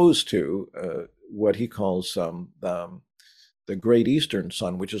 As opposed to what he calls the Great Eastern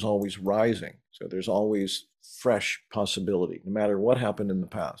Sun, which is always rising. So there's always fresh possibility, no matter what happened in the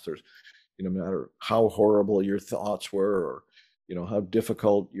past. There's no matter how horrible your thoughts were, or how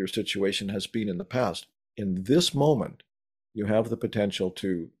difficult your situation has been in the past, in this moment you have the potential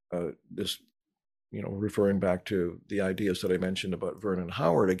to this, referring back to the ideas that I mentioned about Vernon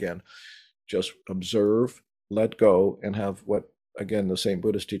Howard again, just observe, let go, and have what, again, the same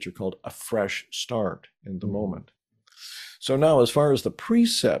Buddhist teacher called a fresh start in the moment. So now, as far as the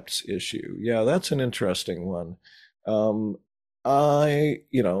precepts issue, yeah, that's an interesting one.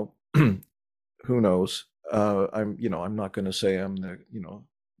 Who knows? I'm not going to say I'm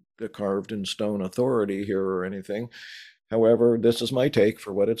the carved in stone authority here or anything. However, this is my take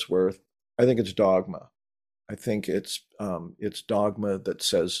for what it's worth. I think it's dogma. I think it's dogma that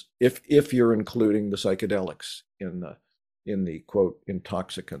says if you're including the psychedelics in the quote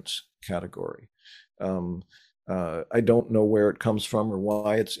intoxicants category. I don't know where it comes from or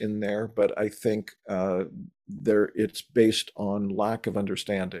why it's in there, but I think it's based on lack of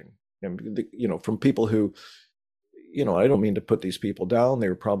understanding. And from people who, I don't mean to put these people down. They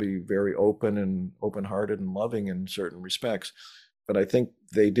were probably very open-hearted and loving in certain respects, but I think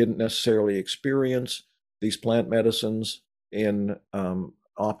they didn't necessarily experience these plant medicines in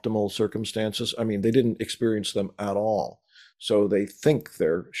optimal circumstances. I mean, they didn't experience them at all. So they think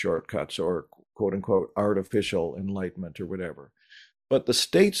they're shortcuts or quote unquote artificial enlightenment or whatever. But the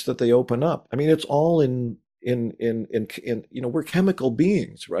states that they open up, I mean, it's all in we're chemical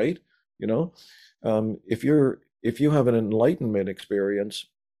beings, right? If you have an enlightenment experience,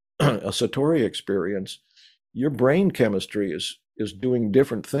 a Satori experience, your brain chemistry is doing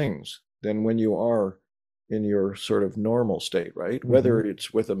different things than when you are in your sort of normal state, right? Whether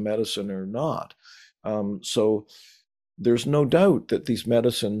it's with a medicine or not. So there's no doubt that these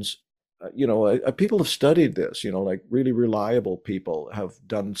medicines, people have studied this, like really reliable people have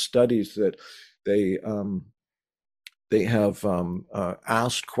done studies that they have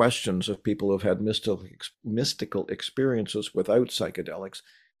asked questions of people who have had mystical experiences without psychedelics,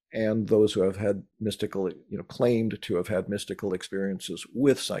 and those who have had claimed to have had mystical experiences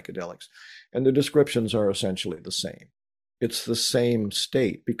with psychedelics. And the descriptions are essentially the same. It's the same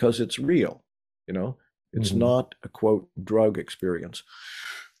state because it's real, it's not a quote drug experience.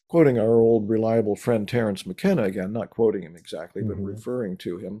 Quoting our old reliable friend Terence McKenna again, not quoting him exactly, but referring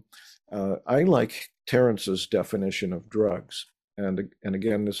to him. I like Terence's definition of drugs. And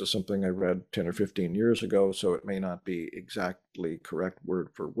again, this is something I read 10 or 15 years ago, so it may not be exactly correct word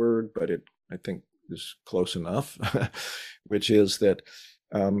for word, but it, I think, is close enough, which is that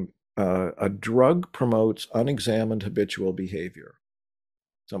a drug promotes unexamined habitual behavior.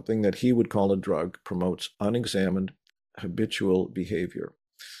 Something that he would call a drug promotes unexamined habitual behavior.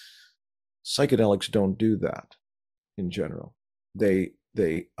 Psychedelics don't do that in general. They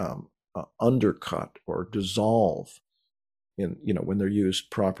undercut or dissolve when they're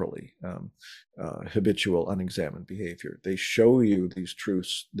used properly, habitual unexamined behavior. They show you these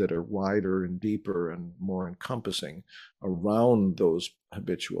truths that are wider and deeper and more encompassing around those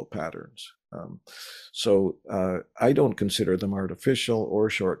habitual patterns. So I don't consider them artificial or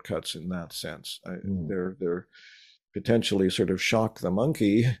shortcuts in that sense. They're potentially sort of shock the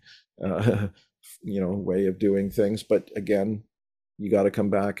monkey way of doing things, but again, you got to come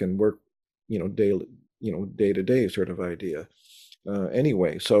back and work, daily, day to day sort of idea.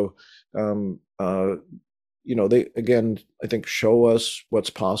 Anyway, so they again, I think, show us what's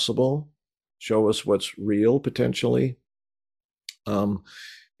possible, show us what's real potentially,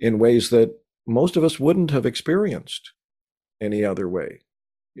 in ways that most of us wouldn't have experienced any other way.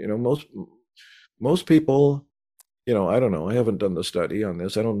 Most people, I don't know, I haven't done the study on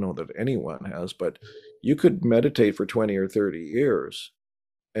this. I don't know that anyone has, but you could meditate for 20 or 30 years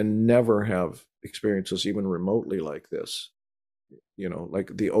and never have experiences even remotely like this,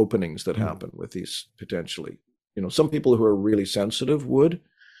 like the openings that happen with these potentially. Some people who are really sensitive would,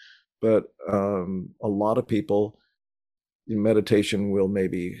 but a lot of people, meditation will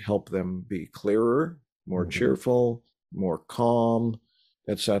maybe help them be clearer, more cheerful, more calm,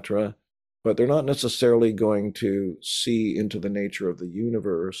 etc. But they're not necessarily going to see into the nature of the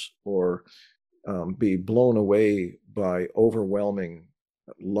universe or be blown away by overwhelming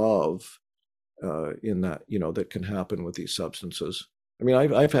love in that, that can happen with these substances. I mean,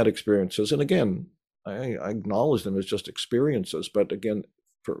 I've had experiences, and again, I acknowledge them as just experiences, but again,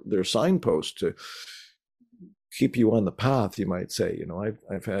 they're signposts to keep you on the path, you might say.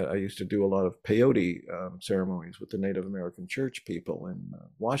 I used to do a lot of peyote ceremonies with the Native American church people in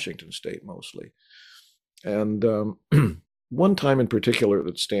Washington State mostly. And one time in particular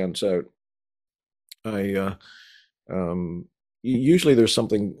that stands out, usually there's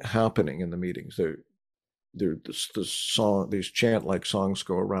something happening in the meetings. These chant-like songs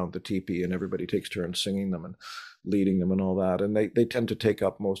go around the teepee, and everybody takes turns singing them and leading them and all that. And they tend to take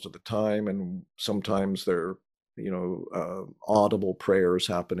up most of the time, and sometimes they're audible prayers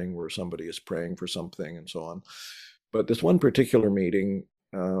happening where somebody is praying for something and so on. But this one particular meeting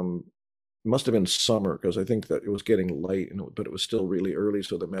must have been summer, because I think that it was getting late, but it was still really early,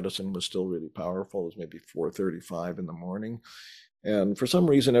 so the medicine was still really powerful. It was maybe 4:35 in the morning. And for some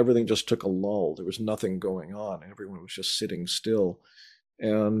reason, everything just took a lull. There was nothing going on. Everyone was just sitting still.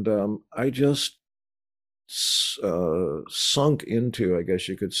 And I just sunk into, I guess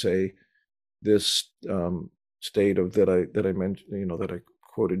you could say, this state of that I mentioned, that I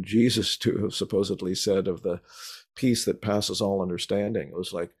quoted Jesus to have supposedly said, of the peace that passes all understanding. It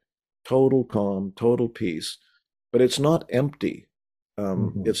was like total calm, total peace, but it's not empty.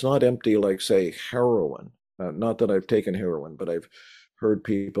 It's not empty like, say, heroin. Not that I've taken heroin, but I've heard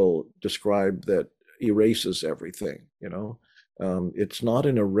people describe that erases everything. It's not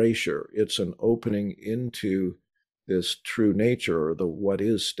an erasure. It's an opening into this true nature, or the what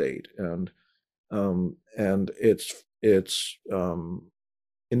is state, and it's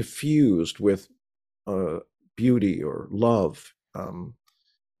infused with beauty or love,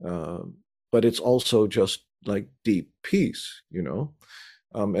 but it's also just like deep peace,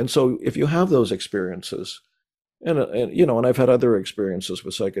 and so if you have those experiences, and I've had other experiences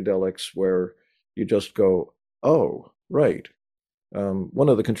with psychedelics where you just go, oh, right. One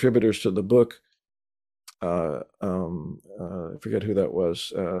of the contributors to the book, I forget who that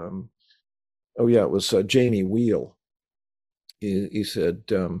was. It was Jamie Wheel. He said,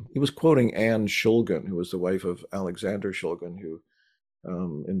 he was quoting Anne Shulgin, who was the wife of Alexander Shulgin, who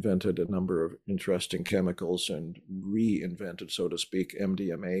invented a number of interesting chemicals and reinvented, so to speak,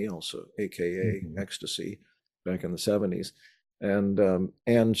 MDMA, also AKA ecstasy, back in the 70s. And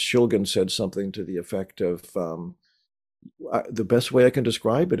Anne Shulgin said something to the effect of, the best way I can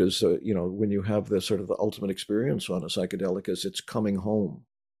describe it is, when you have the sort of the ultimate experience on a psychedelic, is it's coming home,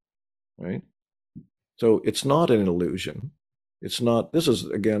 right? So it's not an illusion. It's not, this is,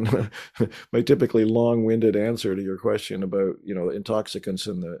 again, my typically long-winded answer to your question about, intoxicants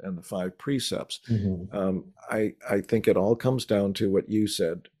and the 5 precepts. I think it all comes down to what you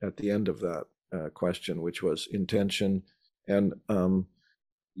said at the end of that question, which was intention and,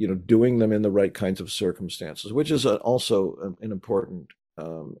 doing them in the right kinds of circumstances, which is also an important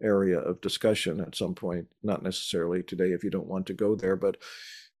area of discussion at some point, not necessarily today if you don't want to go there, but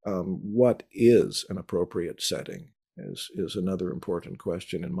what is an appropriate setting is another important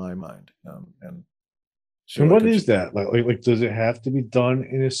question in my mind. And what is that? Like, does it have to be done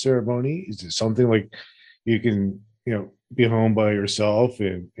in a ceremony? Is it something like you can, be home by yourself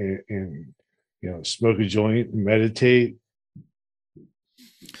and smoke a joint and meditate?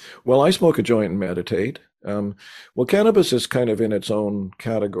 Well, I smoke a joint and meditate. Well, cannabis is kind of in its own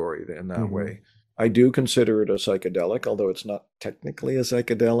category in that way. I do consider it a psychedelic, although it's not technically a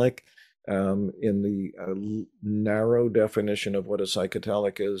psychedelic. In the narrow definition of what a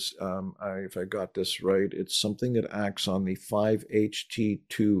psychedelic is, if I got this right, it's something that acts on the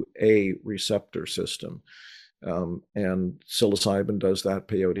 5-HT2A receptor system. And psilocybin does that,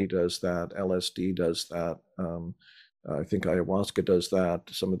 peyote does that, LSD does that. I think ayahuasca does that.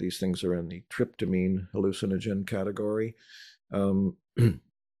 Some of these things are in the tryptamine hallucinogen category.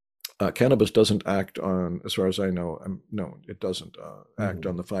 Cannabis doesn't act on, as far as I know, no, it doesn't act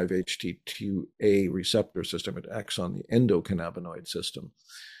on the 5-HT2A receptor system. It acts on the endocannabinoid system.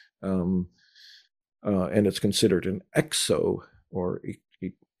 And it's considered an exo or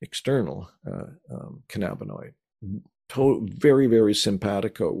external cannabinoid. Very, very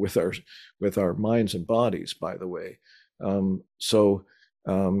simpatico with our minds and bodies, by the way.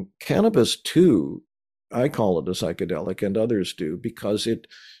 Cannabis too, I call it a psychedelic, and others do, because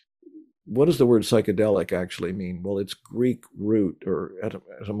what does the word psychedelic actually mean? Well, it's Greek root or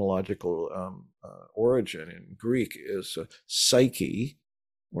etymological origin in Greek is psyche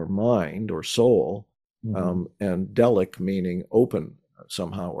or mind or soul, and delic meaning open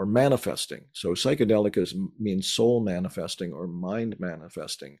somehow or manifesting. So psychedelic means soul manifesting or mind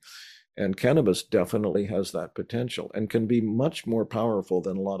manifesting. And cannabis definitely has that potential and can be much more powerful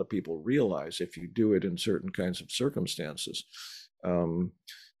than a lot of people realize if you do it in certain kinds of circumstances.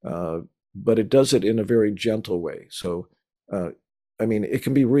 But it does it in a very gentle way. So, I mean, it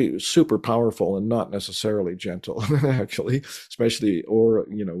can be super powerful and not necessarily gentle, actually, especially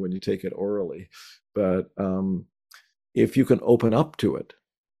when you take it orally. But if you can open up to it,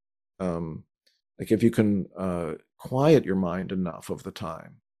 like if you can quiet your mind enough of the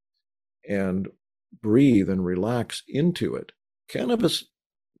time and breathe and relax into it, cannabis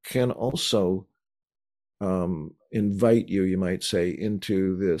can also invite you might say,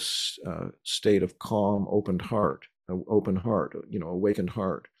 into this state of calm, awakened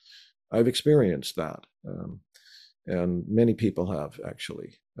heart, I've experienced that. And many people have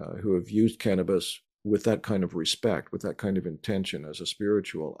actually, who have used cannabis with that kind of respect, with that kind of intention as a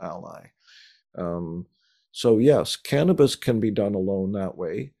spiritual ally. So yes, cannabis can be done alone that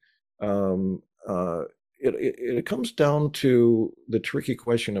way. It comes down to the tricky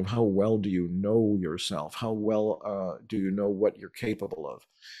question of how well do you know yourself? How well do you know what you're capable of?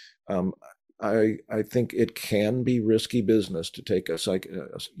 I think it can be risky business to take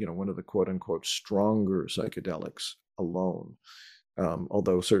one of the quote unquote stronger psychedelics alone.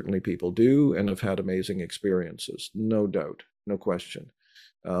 Although certainly people do and have had amazing experiences, no doubt, no question.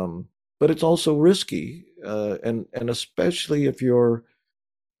 But it's also risky, and especially if you're,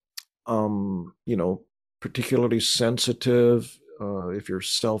 particularly sensitive, if your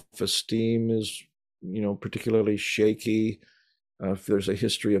self-esteem is, particularly shaky, if there's a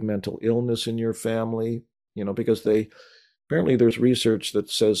history of mental illness in your family, because apparently there's research that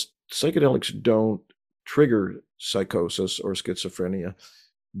says psychedelics don't trigger psychosis or schizophrenia,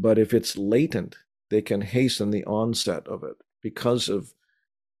 but if it's latent, they can hasten the onset of it because of,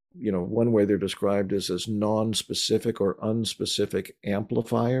 one way they're described is as non-specific or unspecific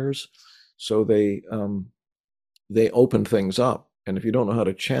amplifiers. So they open things up, and if you don't know how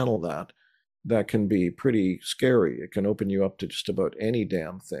to channel that, that can be pretty scary. It can open you up to just about any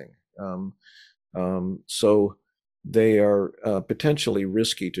damn thing. So they are potentially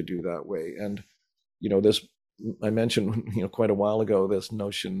risky to do that way. And this, I mentioned quite a while ago, this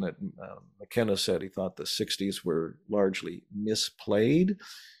notion that McKenna said he thought the 60s were largely misplayed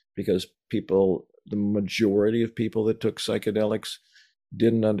because the majority of people that took psychedelics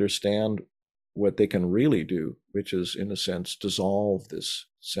didn't understand what they can really do, which is, in a sense, dissolve this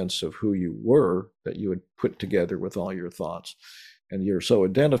sense of who you were that you had put together with all your thoughts. And you're so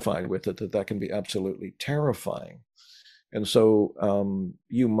identified with it that can be absolutely terrifying. And so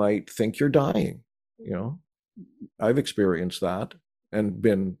you might think you're dying. I've experienced that and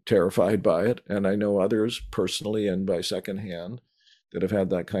been terrified by it. And I know others personally and by secondhand that have had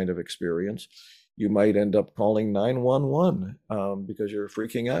that kind of experience. You might end up calling 911 because you're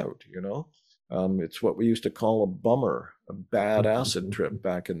freaking out, It's what we used to call a bummer, a bad acid trip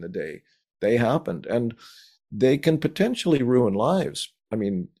back in the day. They happened, and they can potentially ruin lives. I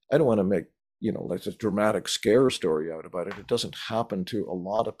mean, I don't want to make, like a dramatic scare story out about it. It doesn't happen to a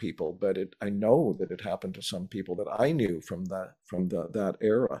lot of people, but I know that it happened to some people that I knew from that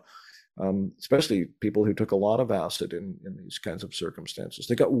era. Especially people who took a lot of acid in these kinds of circumstances.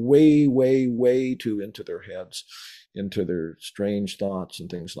 They got way, way, way too into their heads, into their strange thoughts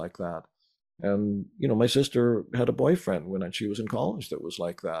and things like that. And, my sister had a boyfriend when she was in college that was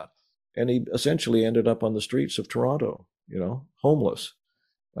like that. And he essentially ended up on the streets of Toronto, homeless.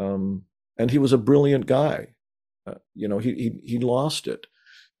 And he was a brilliant guy. He lost it.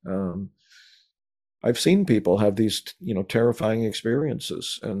 I've seen people have these, terrifying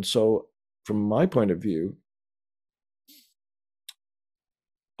experiences. And so from my point of view,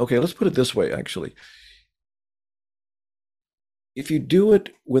 okay, let's put it this way, actually. if you do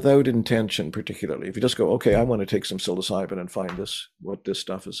it without intention, particularly, if you just go, okay, I want to take some psilocybin and find what this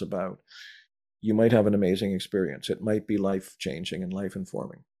stuff is about, you might have an amazing experience. It might be life changing and life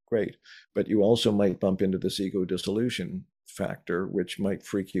informing. Great. But you also might bump into this ego dissolution factor, which might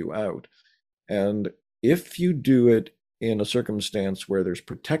freak you out. And if you do it in a circumstance where there's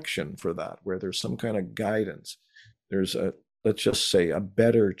protection for that, where there's some kind of guidance, there's let's just say, a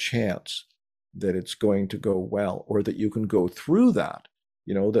better chance that it's going to go well, or that you can go through that.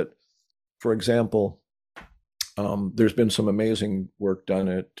 That, for example, there's been some amazing work done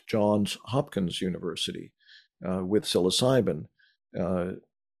at Johns Hopkins University with psilocybin,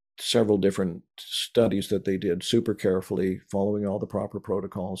 several different studies that they did super carefully, following all the proper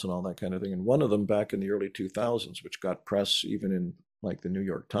protocols and all that kind of thing. And one of them back in the early 2000s, which got press even in like the New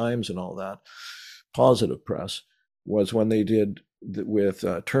York Times and all that, positive press, was when they did with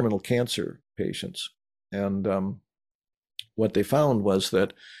terminal cancer patients. And what they found was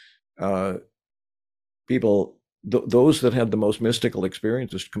that people, those that had the most mystical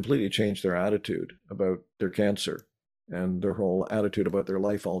experiences, completely changed their attitude about their cancer and their whole attitude about their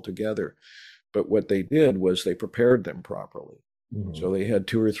life altogether. But what they did was they prepared them properly. Mm-hmm. So they had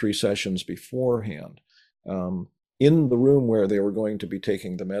 2 or 3 sessions beforehand in the room where they were going to be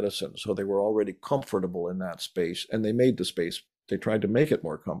taking the medicine. So they were already comfortable in that space, and they made the space, they tried to make it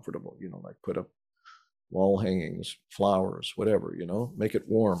more comfortable, like put up wall hangings, flowers, whatever, make it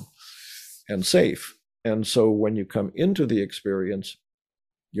warm and safe. And so when you come into the experience,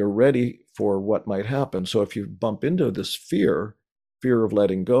 you're ready for what might happen. So if you bump into this fear of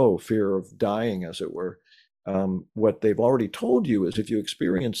letting go, fear of dying, as it were, what they've already told you is if you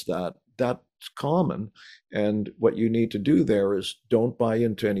experience that, that's common. And what you need to do there is don't buy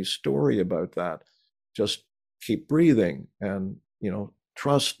into any story about that. Just keep breathing and,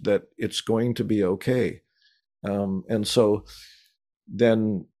 trust that it's going to be okay. And so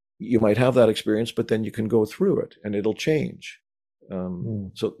then you might have that experience, but then you can go through it and it'll change.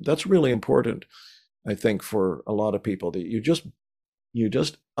 So that's really important, I think, for a lot of people, that you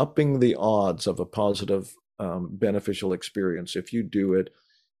just upping the odds of a positive, beneficial experience if you do it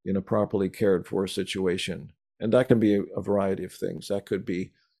in a properly cared for situation. And that can be a variety of things. That could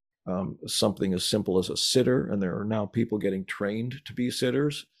be something as simple as a sitter, and there are now people getting trained to be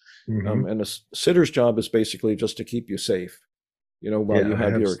sitters. Mm-hmm. And a sitter's job is basically just to keep you safe, while you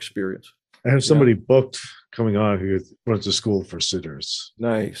have your experience. I have somebody booked coming on who runs a school for sitters.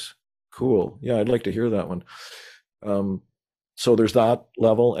 Nice. Cool. Yeah, I'd like to hear that one. So there's that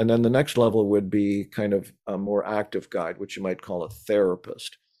level. And then the next level would be kind of a more active guide, which you might call a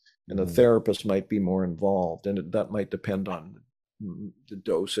therapist. And the therapist might be more involved. And that might depend on the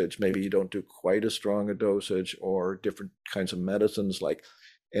dosage. Maybe you don't do quite as strong a dosage, or different kinds of medicines like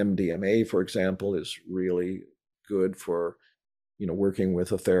MDMA, for example, is really good for working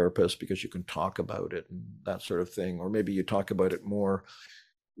with a therapist, because you can talk about it and that sort of thing. Or maybe you talk about it more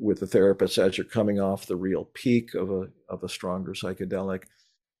with the therapist as you're coming off the real peak of a stronger psychedelic.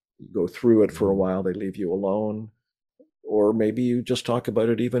 You go through it for a while, they leave you alone. Or maybe you just talk about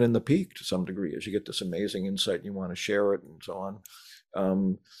it even in the peak to some degree, as you get this amazing insight and you want to share it and so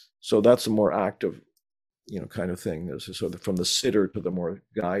on. So that's a more active, kind of thing. This is sort of from the sitter to the more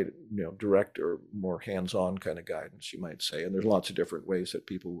guide, direct or more hands-on kind of guidance, you might say. And there's lots of different ways that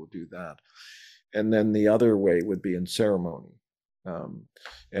people will do that. And then the other way would be in ceremony.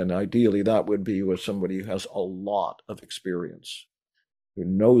 And ideally that would be with somebody who has a lot of experience, who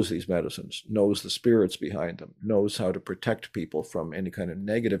knows these medicines, knows the spirits behind them, knows how to protect people from any kind of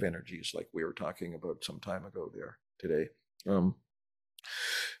negative energies, like we were talking about some time ago there today.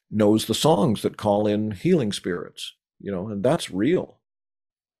 Knows the songs that call in healing spirits, and that's real.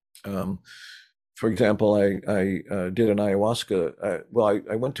 For example, I did an ayahuasca.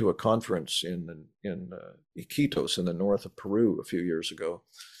 I went to a conference in Iquitos in the north of Peru a few years ago,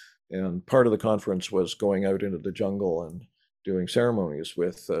 and part of the conference was going out into the jungle and doing ceremonies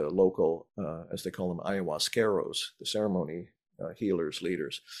with local, as they call them, ayahuasqueros, the ceremony healers,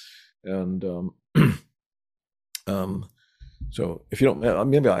 leaders, and so if you don't,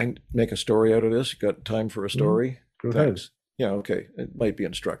 maybe I can make a story out of this. You got time for a story? Go ahead. Yeah, okay. It might be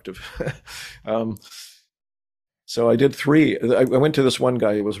instructive. So I did 3. I went to this one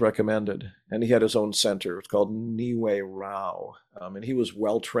guy who was recommended, and he had his own center. It's called Niue Rao. And he was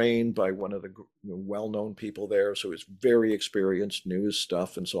well-trained by one of the well-known people there. So he was very experienced, knew his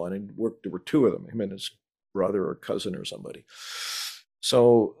stuff and so on. And there were 2 of them, him and his brother or cousin or somebody.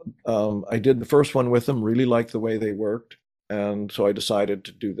 So I did the first one with them, really liked the way they worked. And so I decided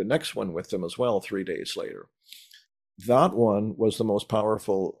to do the next one with them as well 3 days later. That one was the most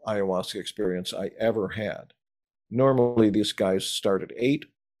powerful ayahuasca experience I ever had. Normally, these guys start at 8,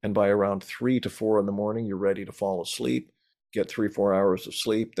 and by around 3 to 4 in the morning, you're ready to fall asleep, get 3-4 hours of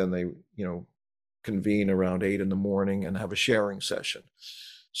sleep. Then they, convene around 8 in the morning and have a sharing session.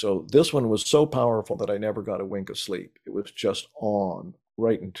 So this one was so powerful that I never got a wink of sleep. It was just on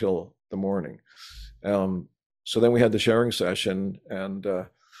right until the morning. So then we had the sharing session, and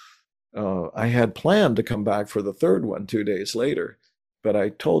I had planned to come back for the third one 2 days later, but I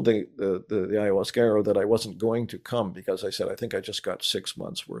told the ayahuasquero that I wasn't going to come because I said, I think I just got 6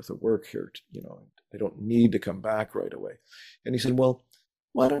 months worth of work here. I don't need to come back right away. And he said, well,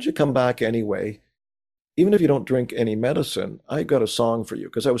 why don't you come back anyway? Even if you don't drink any medicine, I got a song for you,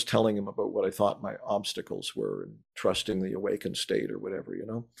 because I was telling him about what I thought my obstacles were and trusting the awakened state or whatever,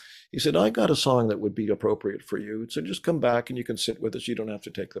 He said, I got a song that would be appropriate for you. So just come back and you can sit with us. You don't have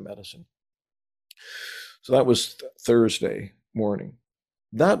to take the medicine. So that was Thursday morning.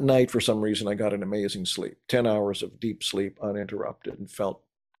 That night, for some reason, I got an amazing sleep, 10 hours of deep sleep uninterrupted, and felt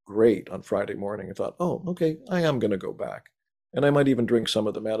great on Friday morning. I thought, oh, okay, I am going to go back. And I might even drink some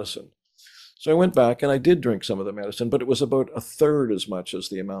of the medicine. So I went back and I did drink some of the medicine, but it was about a third as much as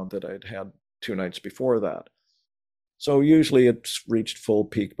the amount that I'd had 2 nights before that. So usually it's reached full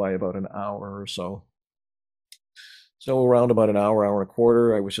peak by about an hour or so. So around about an hour, hour and a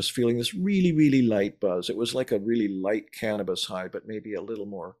quarter, I was just feeling this really, really light buzz. It was like a really light cannabis high, but maybe a little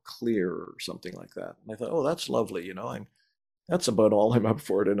more clear or something like that. And I thought, oh, that's lovely. That's about all I'm up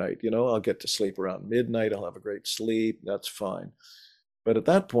for tonight. I'll get to sleep around midnight. I'll have a great sleep. That's fine. But at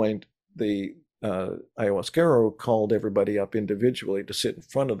that point, the ayahuasquero called everybody up individually to sit in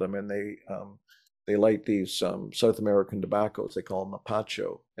front of them, and they light these South American tobaccos. They call them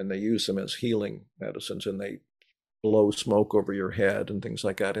mapacho, and they use them as healing medicines, and they blow smoke over your head and things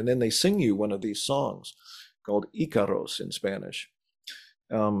like that. And then they sing you one of these songs called Icaros in Spanish.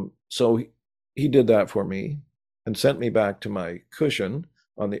 So he did that for me and sent me back to my cushion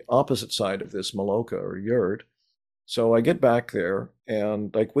on the opposite side of this maloca or yurt. So I get back there,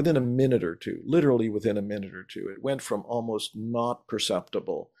 and like within a minute or two, literally within a minute or two, it went from almost not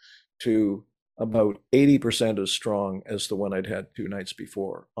perceptible to about 80% as strong as the one I'd had 2 nights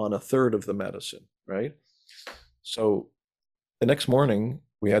before on a third of the medicine, right? So the next morning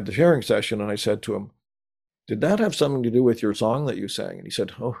we had the sharing session, and I said to him, did that have something to do with your song that you sang? And he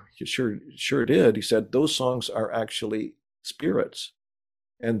said, oh, you sure did. He said, those songs are actually spirits,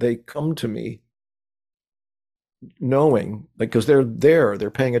 and they come to me knowing, because they're there, they're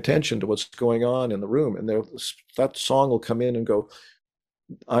paying attention to what's going on in the room, and that song will come in and go,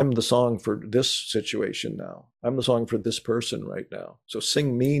 I'm the song for this situation now. I'm the song for this person right now. So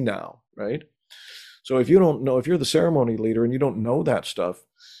sing me now, right? So if you're the ceremony leader and you don't know that stuff,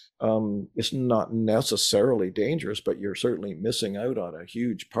 it's not necessarily dangerous, but you're certainly missing out on a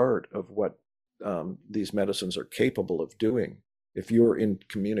huge part of what these medicines are capable of doing if you're in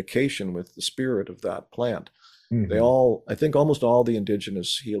communication with the spirit of that plant. Mm-hmm. I think almost all the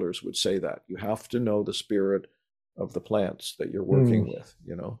indigenous healers would say that. You have to know the spirit of the plants that you're working with,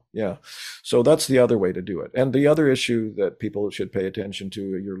 Yeah. So that's the other way to do it. And the other issue that people should pay attention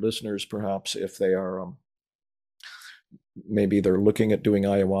to, your listeners, perhaps, if they are, maybe they're looking at doing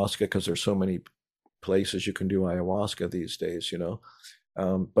ayahuasca, because there's so many places you can do ayahuasca these days,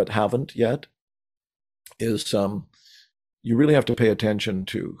 but haven't yet, is you really have to pay attention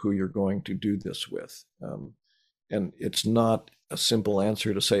to who you're going to do this with. And it's not a simple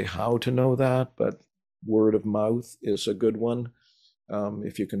answer to say how to know that, but word of mouth is a good one.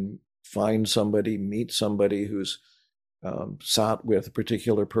 If you can find somebody, meet somebody who's sat with a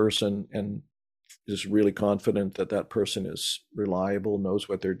particular person and is really confident that that person is reliable, knows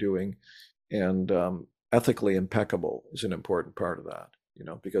what they're doing, and ethically impeccable is an important part of that,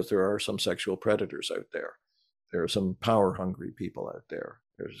 because there are some sexual predators out there. There are some power-hungry people out there.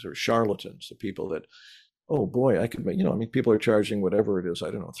 There's charlatans, the people that, oh boy, I could make, people are charging whatever it is,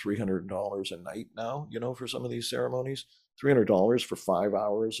 I don't know, $300 a night now, for some of these ceremonies, $300 for 5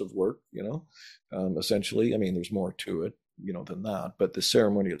 hours of work, essentially. I mean, there's more to it, than that, but the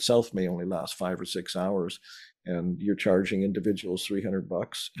ceremony itself may only last 5 or 6 hours, and you're charging individuals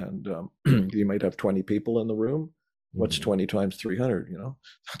 $300, and you might have 20 people in the room. What's 20 times 300?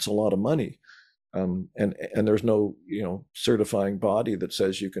 That's a lot of money. And there's no, certifying body that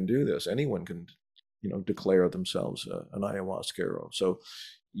says you can do this. Anyone can, declare themselves an ayahuasquero. So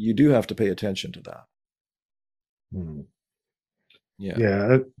you do have to pay attention to that. Mm-hmm. Yeah.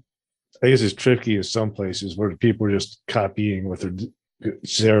 Yeah. I guess it's tricky in some places where people are just copying with their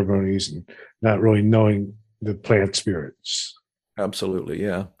ceremonies and not really knowing the plant spirits. Absolutely.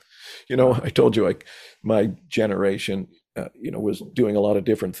 Yeah. I told you, my generation, was doing a lot of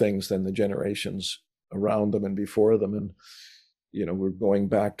different things than the generations around them and before them. And, we're going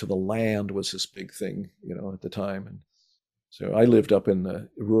back to the land was this big thing, at the time. And so I lived up in the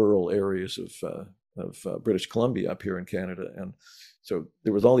rural areas of British Columbia up here in Canada. And so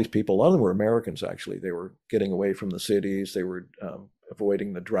there was all these people, a lot of them were Americans, actually. They were getting away from the cities. They were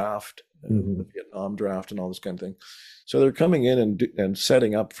avoiding the draft, the Vietnam draft and all this kind of thing. So they're coming in and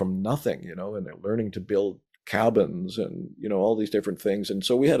setting up from nothing, and they're learning to build cabins and, all these different things. And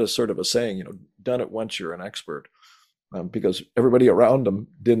so we had a sort of a saying, done it once, you're an expert. Because everybody around them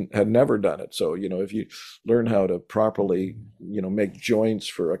had never done it. So, if you learn how to properly, make joints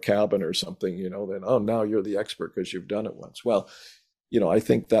for a cabin or something, then, oh, now you're the expert because you've done it once. Well, I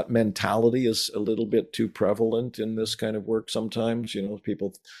think that mentality is a little bit too prevalent in this kind of work sometimes.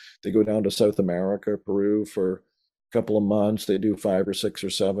 People, they go down to South America, Peru for a couple of months. They do 5 or 6 or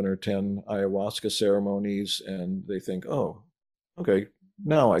 7 or 10 ayahuasca ceremonies, and they think, oh, okay,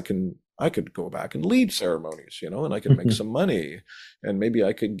 now I could go back and lead ceremonies, and I can make some money, and maybe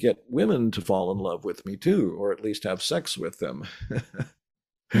I could get women to fall in love with me too, or at least have sex with them.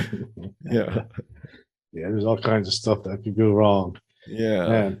 Yeah. Yeah, there's all kinds of stuff that could go wrong. Yeah.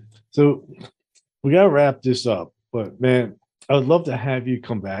 Man. So we got to wrap this up, but man, I would love to have you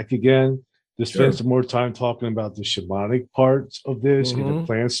come back again to spend some more time talking about the shamanic parts of this and the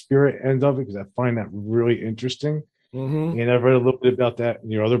plant spirit end of it, because I find that really interesting. And I've read a little bit about that in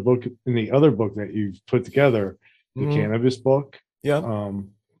the other book that you've put together, the cannabis book. Yeah.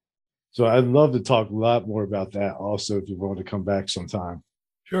 So I'd love to talk a lot more about that also, if you want to come back sometime.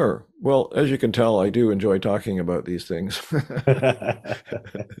 Sure. Well, as you can tell, I do enjoy talking about these things.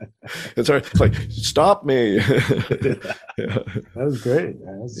 It's like, stop me. That was great.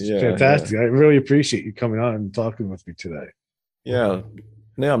 That's fantastic. I really appreciate you coming on and talking with me today. Yeah.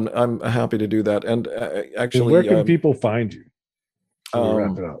 Yeah, I'm happy to do that. And actually, where can people find you?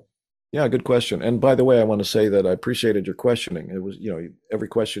 Wrap it up. Yeah, good question. And by the way, I want to say that I appreciated your questioning. It was, every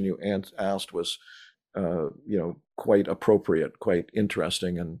question you asked was, quite appropriate, quite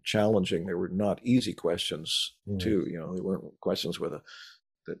interesting and challenging. They were not easy questions too. They weren't questions that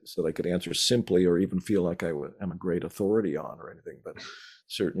I could answer simply or even feel like am a great authority on or anything, but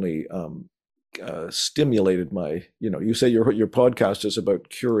certainly stimulated my, you say your podcast is about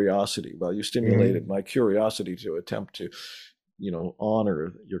curiosity. Well, you stimulated my curiosity to attempt to,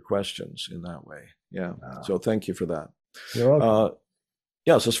 honor your questions in that way. Yeah. So thank you for that. You're welcome.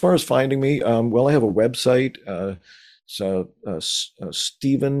 Yes, as far as finding me, well, I have a website. So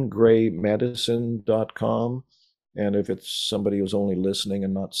StephenGrayMedicine.com. And if it's somebody who's only listening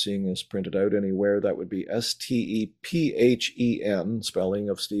and not seeing this printed out anywhere, that would be STEPHEN, spelling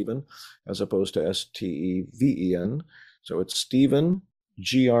of Stephen, as opposed to STEVEN. So it's Stephen,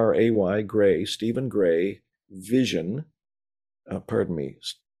 GRAY, Gray, Stephen Gray, Vision,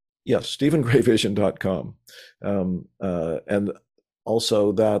 StephenGrayVision.com. And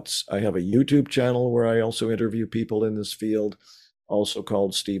also I have a YouTube channel where I also interview people in this field, also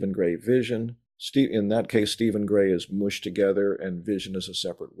called Stephen Gray Vision. In that case, Stephen Gray is mushed together and vision is a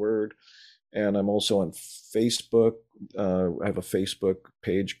separate word. And I'm also on Facebook. I have a Facebook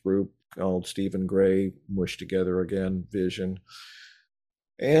page group called Stephen Gray, mushed together again, vision.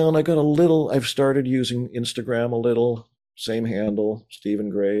 And I've started using Instagram a little, same handle, Stephen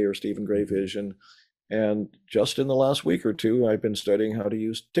Gray or Stephen Gray Vision. And just in the last week or two, I've been studying how to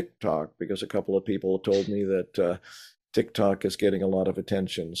use TikTok because a couple of people told me that TikTok is getting a lot of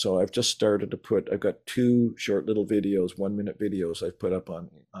attention. So I've just started I've got 2 short little videos, 1-minute videos I've put up on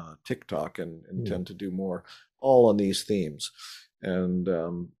TikTok and intend to do more, all on these themes. And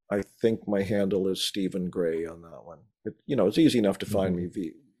I think my handle is Stephen Gray on that one. It's easy enough to find me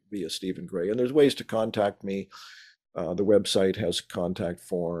via Stephen Gray. And there's ways to contact me. The website has a contact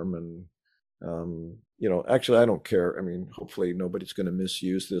form and actually, I don't care. I mean, hopefully nobody's going to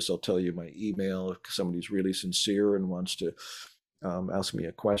misuse this. I'll tell you my email if somebody's really sincere and wants to ask me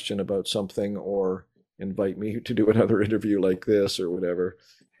a question about something or invite me to do another interview like this or whatever.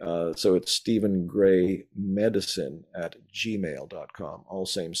 So it's StephenGrayMedicine@gmail.com. All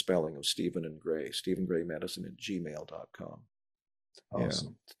same spelling of Stephen and Gray. StephenGrayMedicine@gmail.com. Awesome.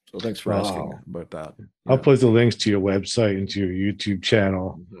 Yeah. So thanks for asking about that. I'll put the links to your website and to your YouTube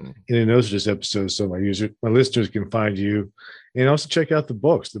channel in the notes of this episode, so my listeners can find you, and also check out the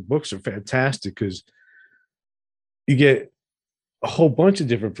books. The books are fantastic because you get a whole bunch of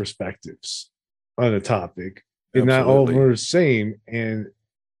different perspectives on a topic, and not all of them are the same. And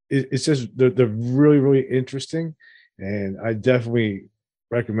it's just they're really, really interesting, and I definitely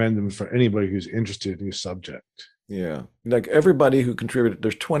recommend them for anybody who's interested in the subject. Yeah. Like everybody who contributed,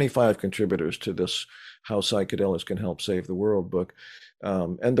 there's 25 contributors to this How Psychedelics Can Help Save the World book.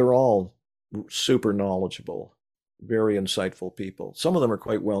 And they're all super knowledgeable, very insightful people. Some of them are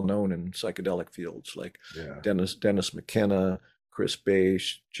quite well known in psychedelic fields, like Yeah. Dennis McKenna, Chris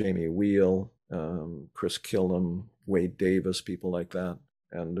Bache, Jamie Wheel, Chris Killam, Wade Davis, people like that.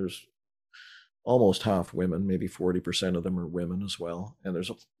 And there's almost half women, maybe 40% of them are women as well. And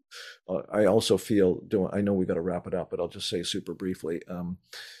there's I also feel, I know we got to wrap it up, but I'll just say super briefly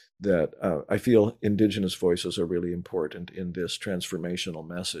that I feel Indigenous voices are really important in this transformational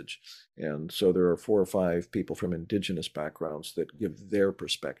message. And so there are 4 or 5 people from Indigenous backgrounds that give their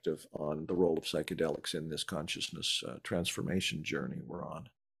perspective on the role of psychedelics in this consciousness transformation journey we're on.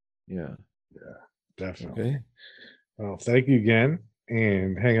 Yeah. Definitely. Okay. Well, thank you again.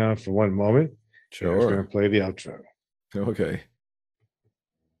 And hang on for one moment. I'm going Sure. to play the outro. Okay.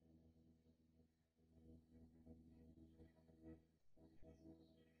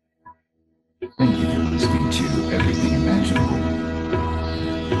 Thank you for listening to Everything Imaginable.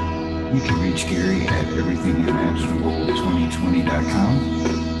 You can reach Gary at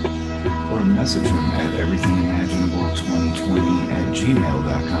everythingimaginable2020.com or message him at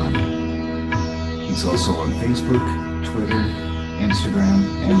everythingimaginable2020@gmail.com. He's also on Facebook, Twitter, Instagram,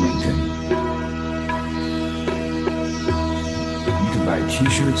 and LinkedIn. You can buy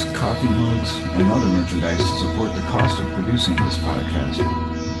t-shirts, coffee mugs, and other merchandise to support the cost of producing this podcast.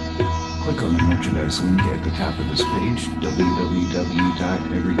 Click on the merchandise link at the top of this page,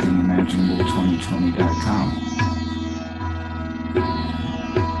 www.everythingimaginable2020.com.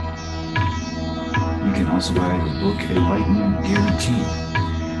 You can also buy the book Enlightenment Guaranteed.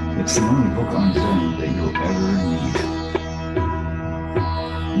 It's the only book on Zen that you'll ever need.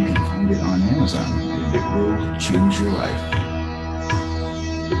 You can find it on Amazon, and it will change your life.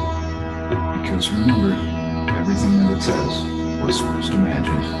 Because remember, everything that it says was first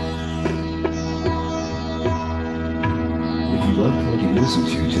imagined. If you loved what you listened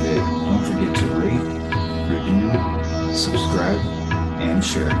to today, don't forget to rate, review, subscribe, and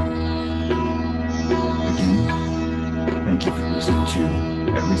share. Again, thank you for listening to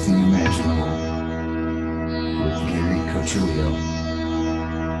Everything Imaginable with Gary Cochilio.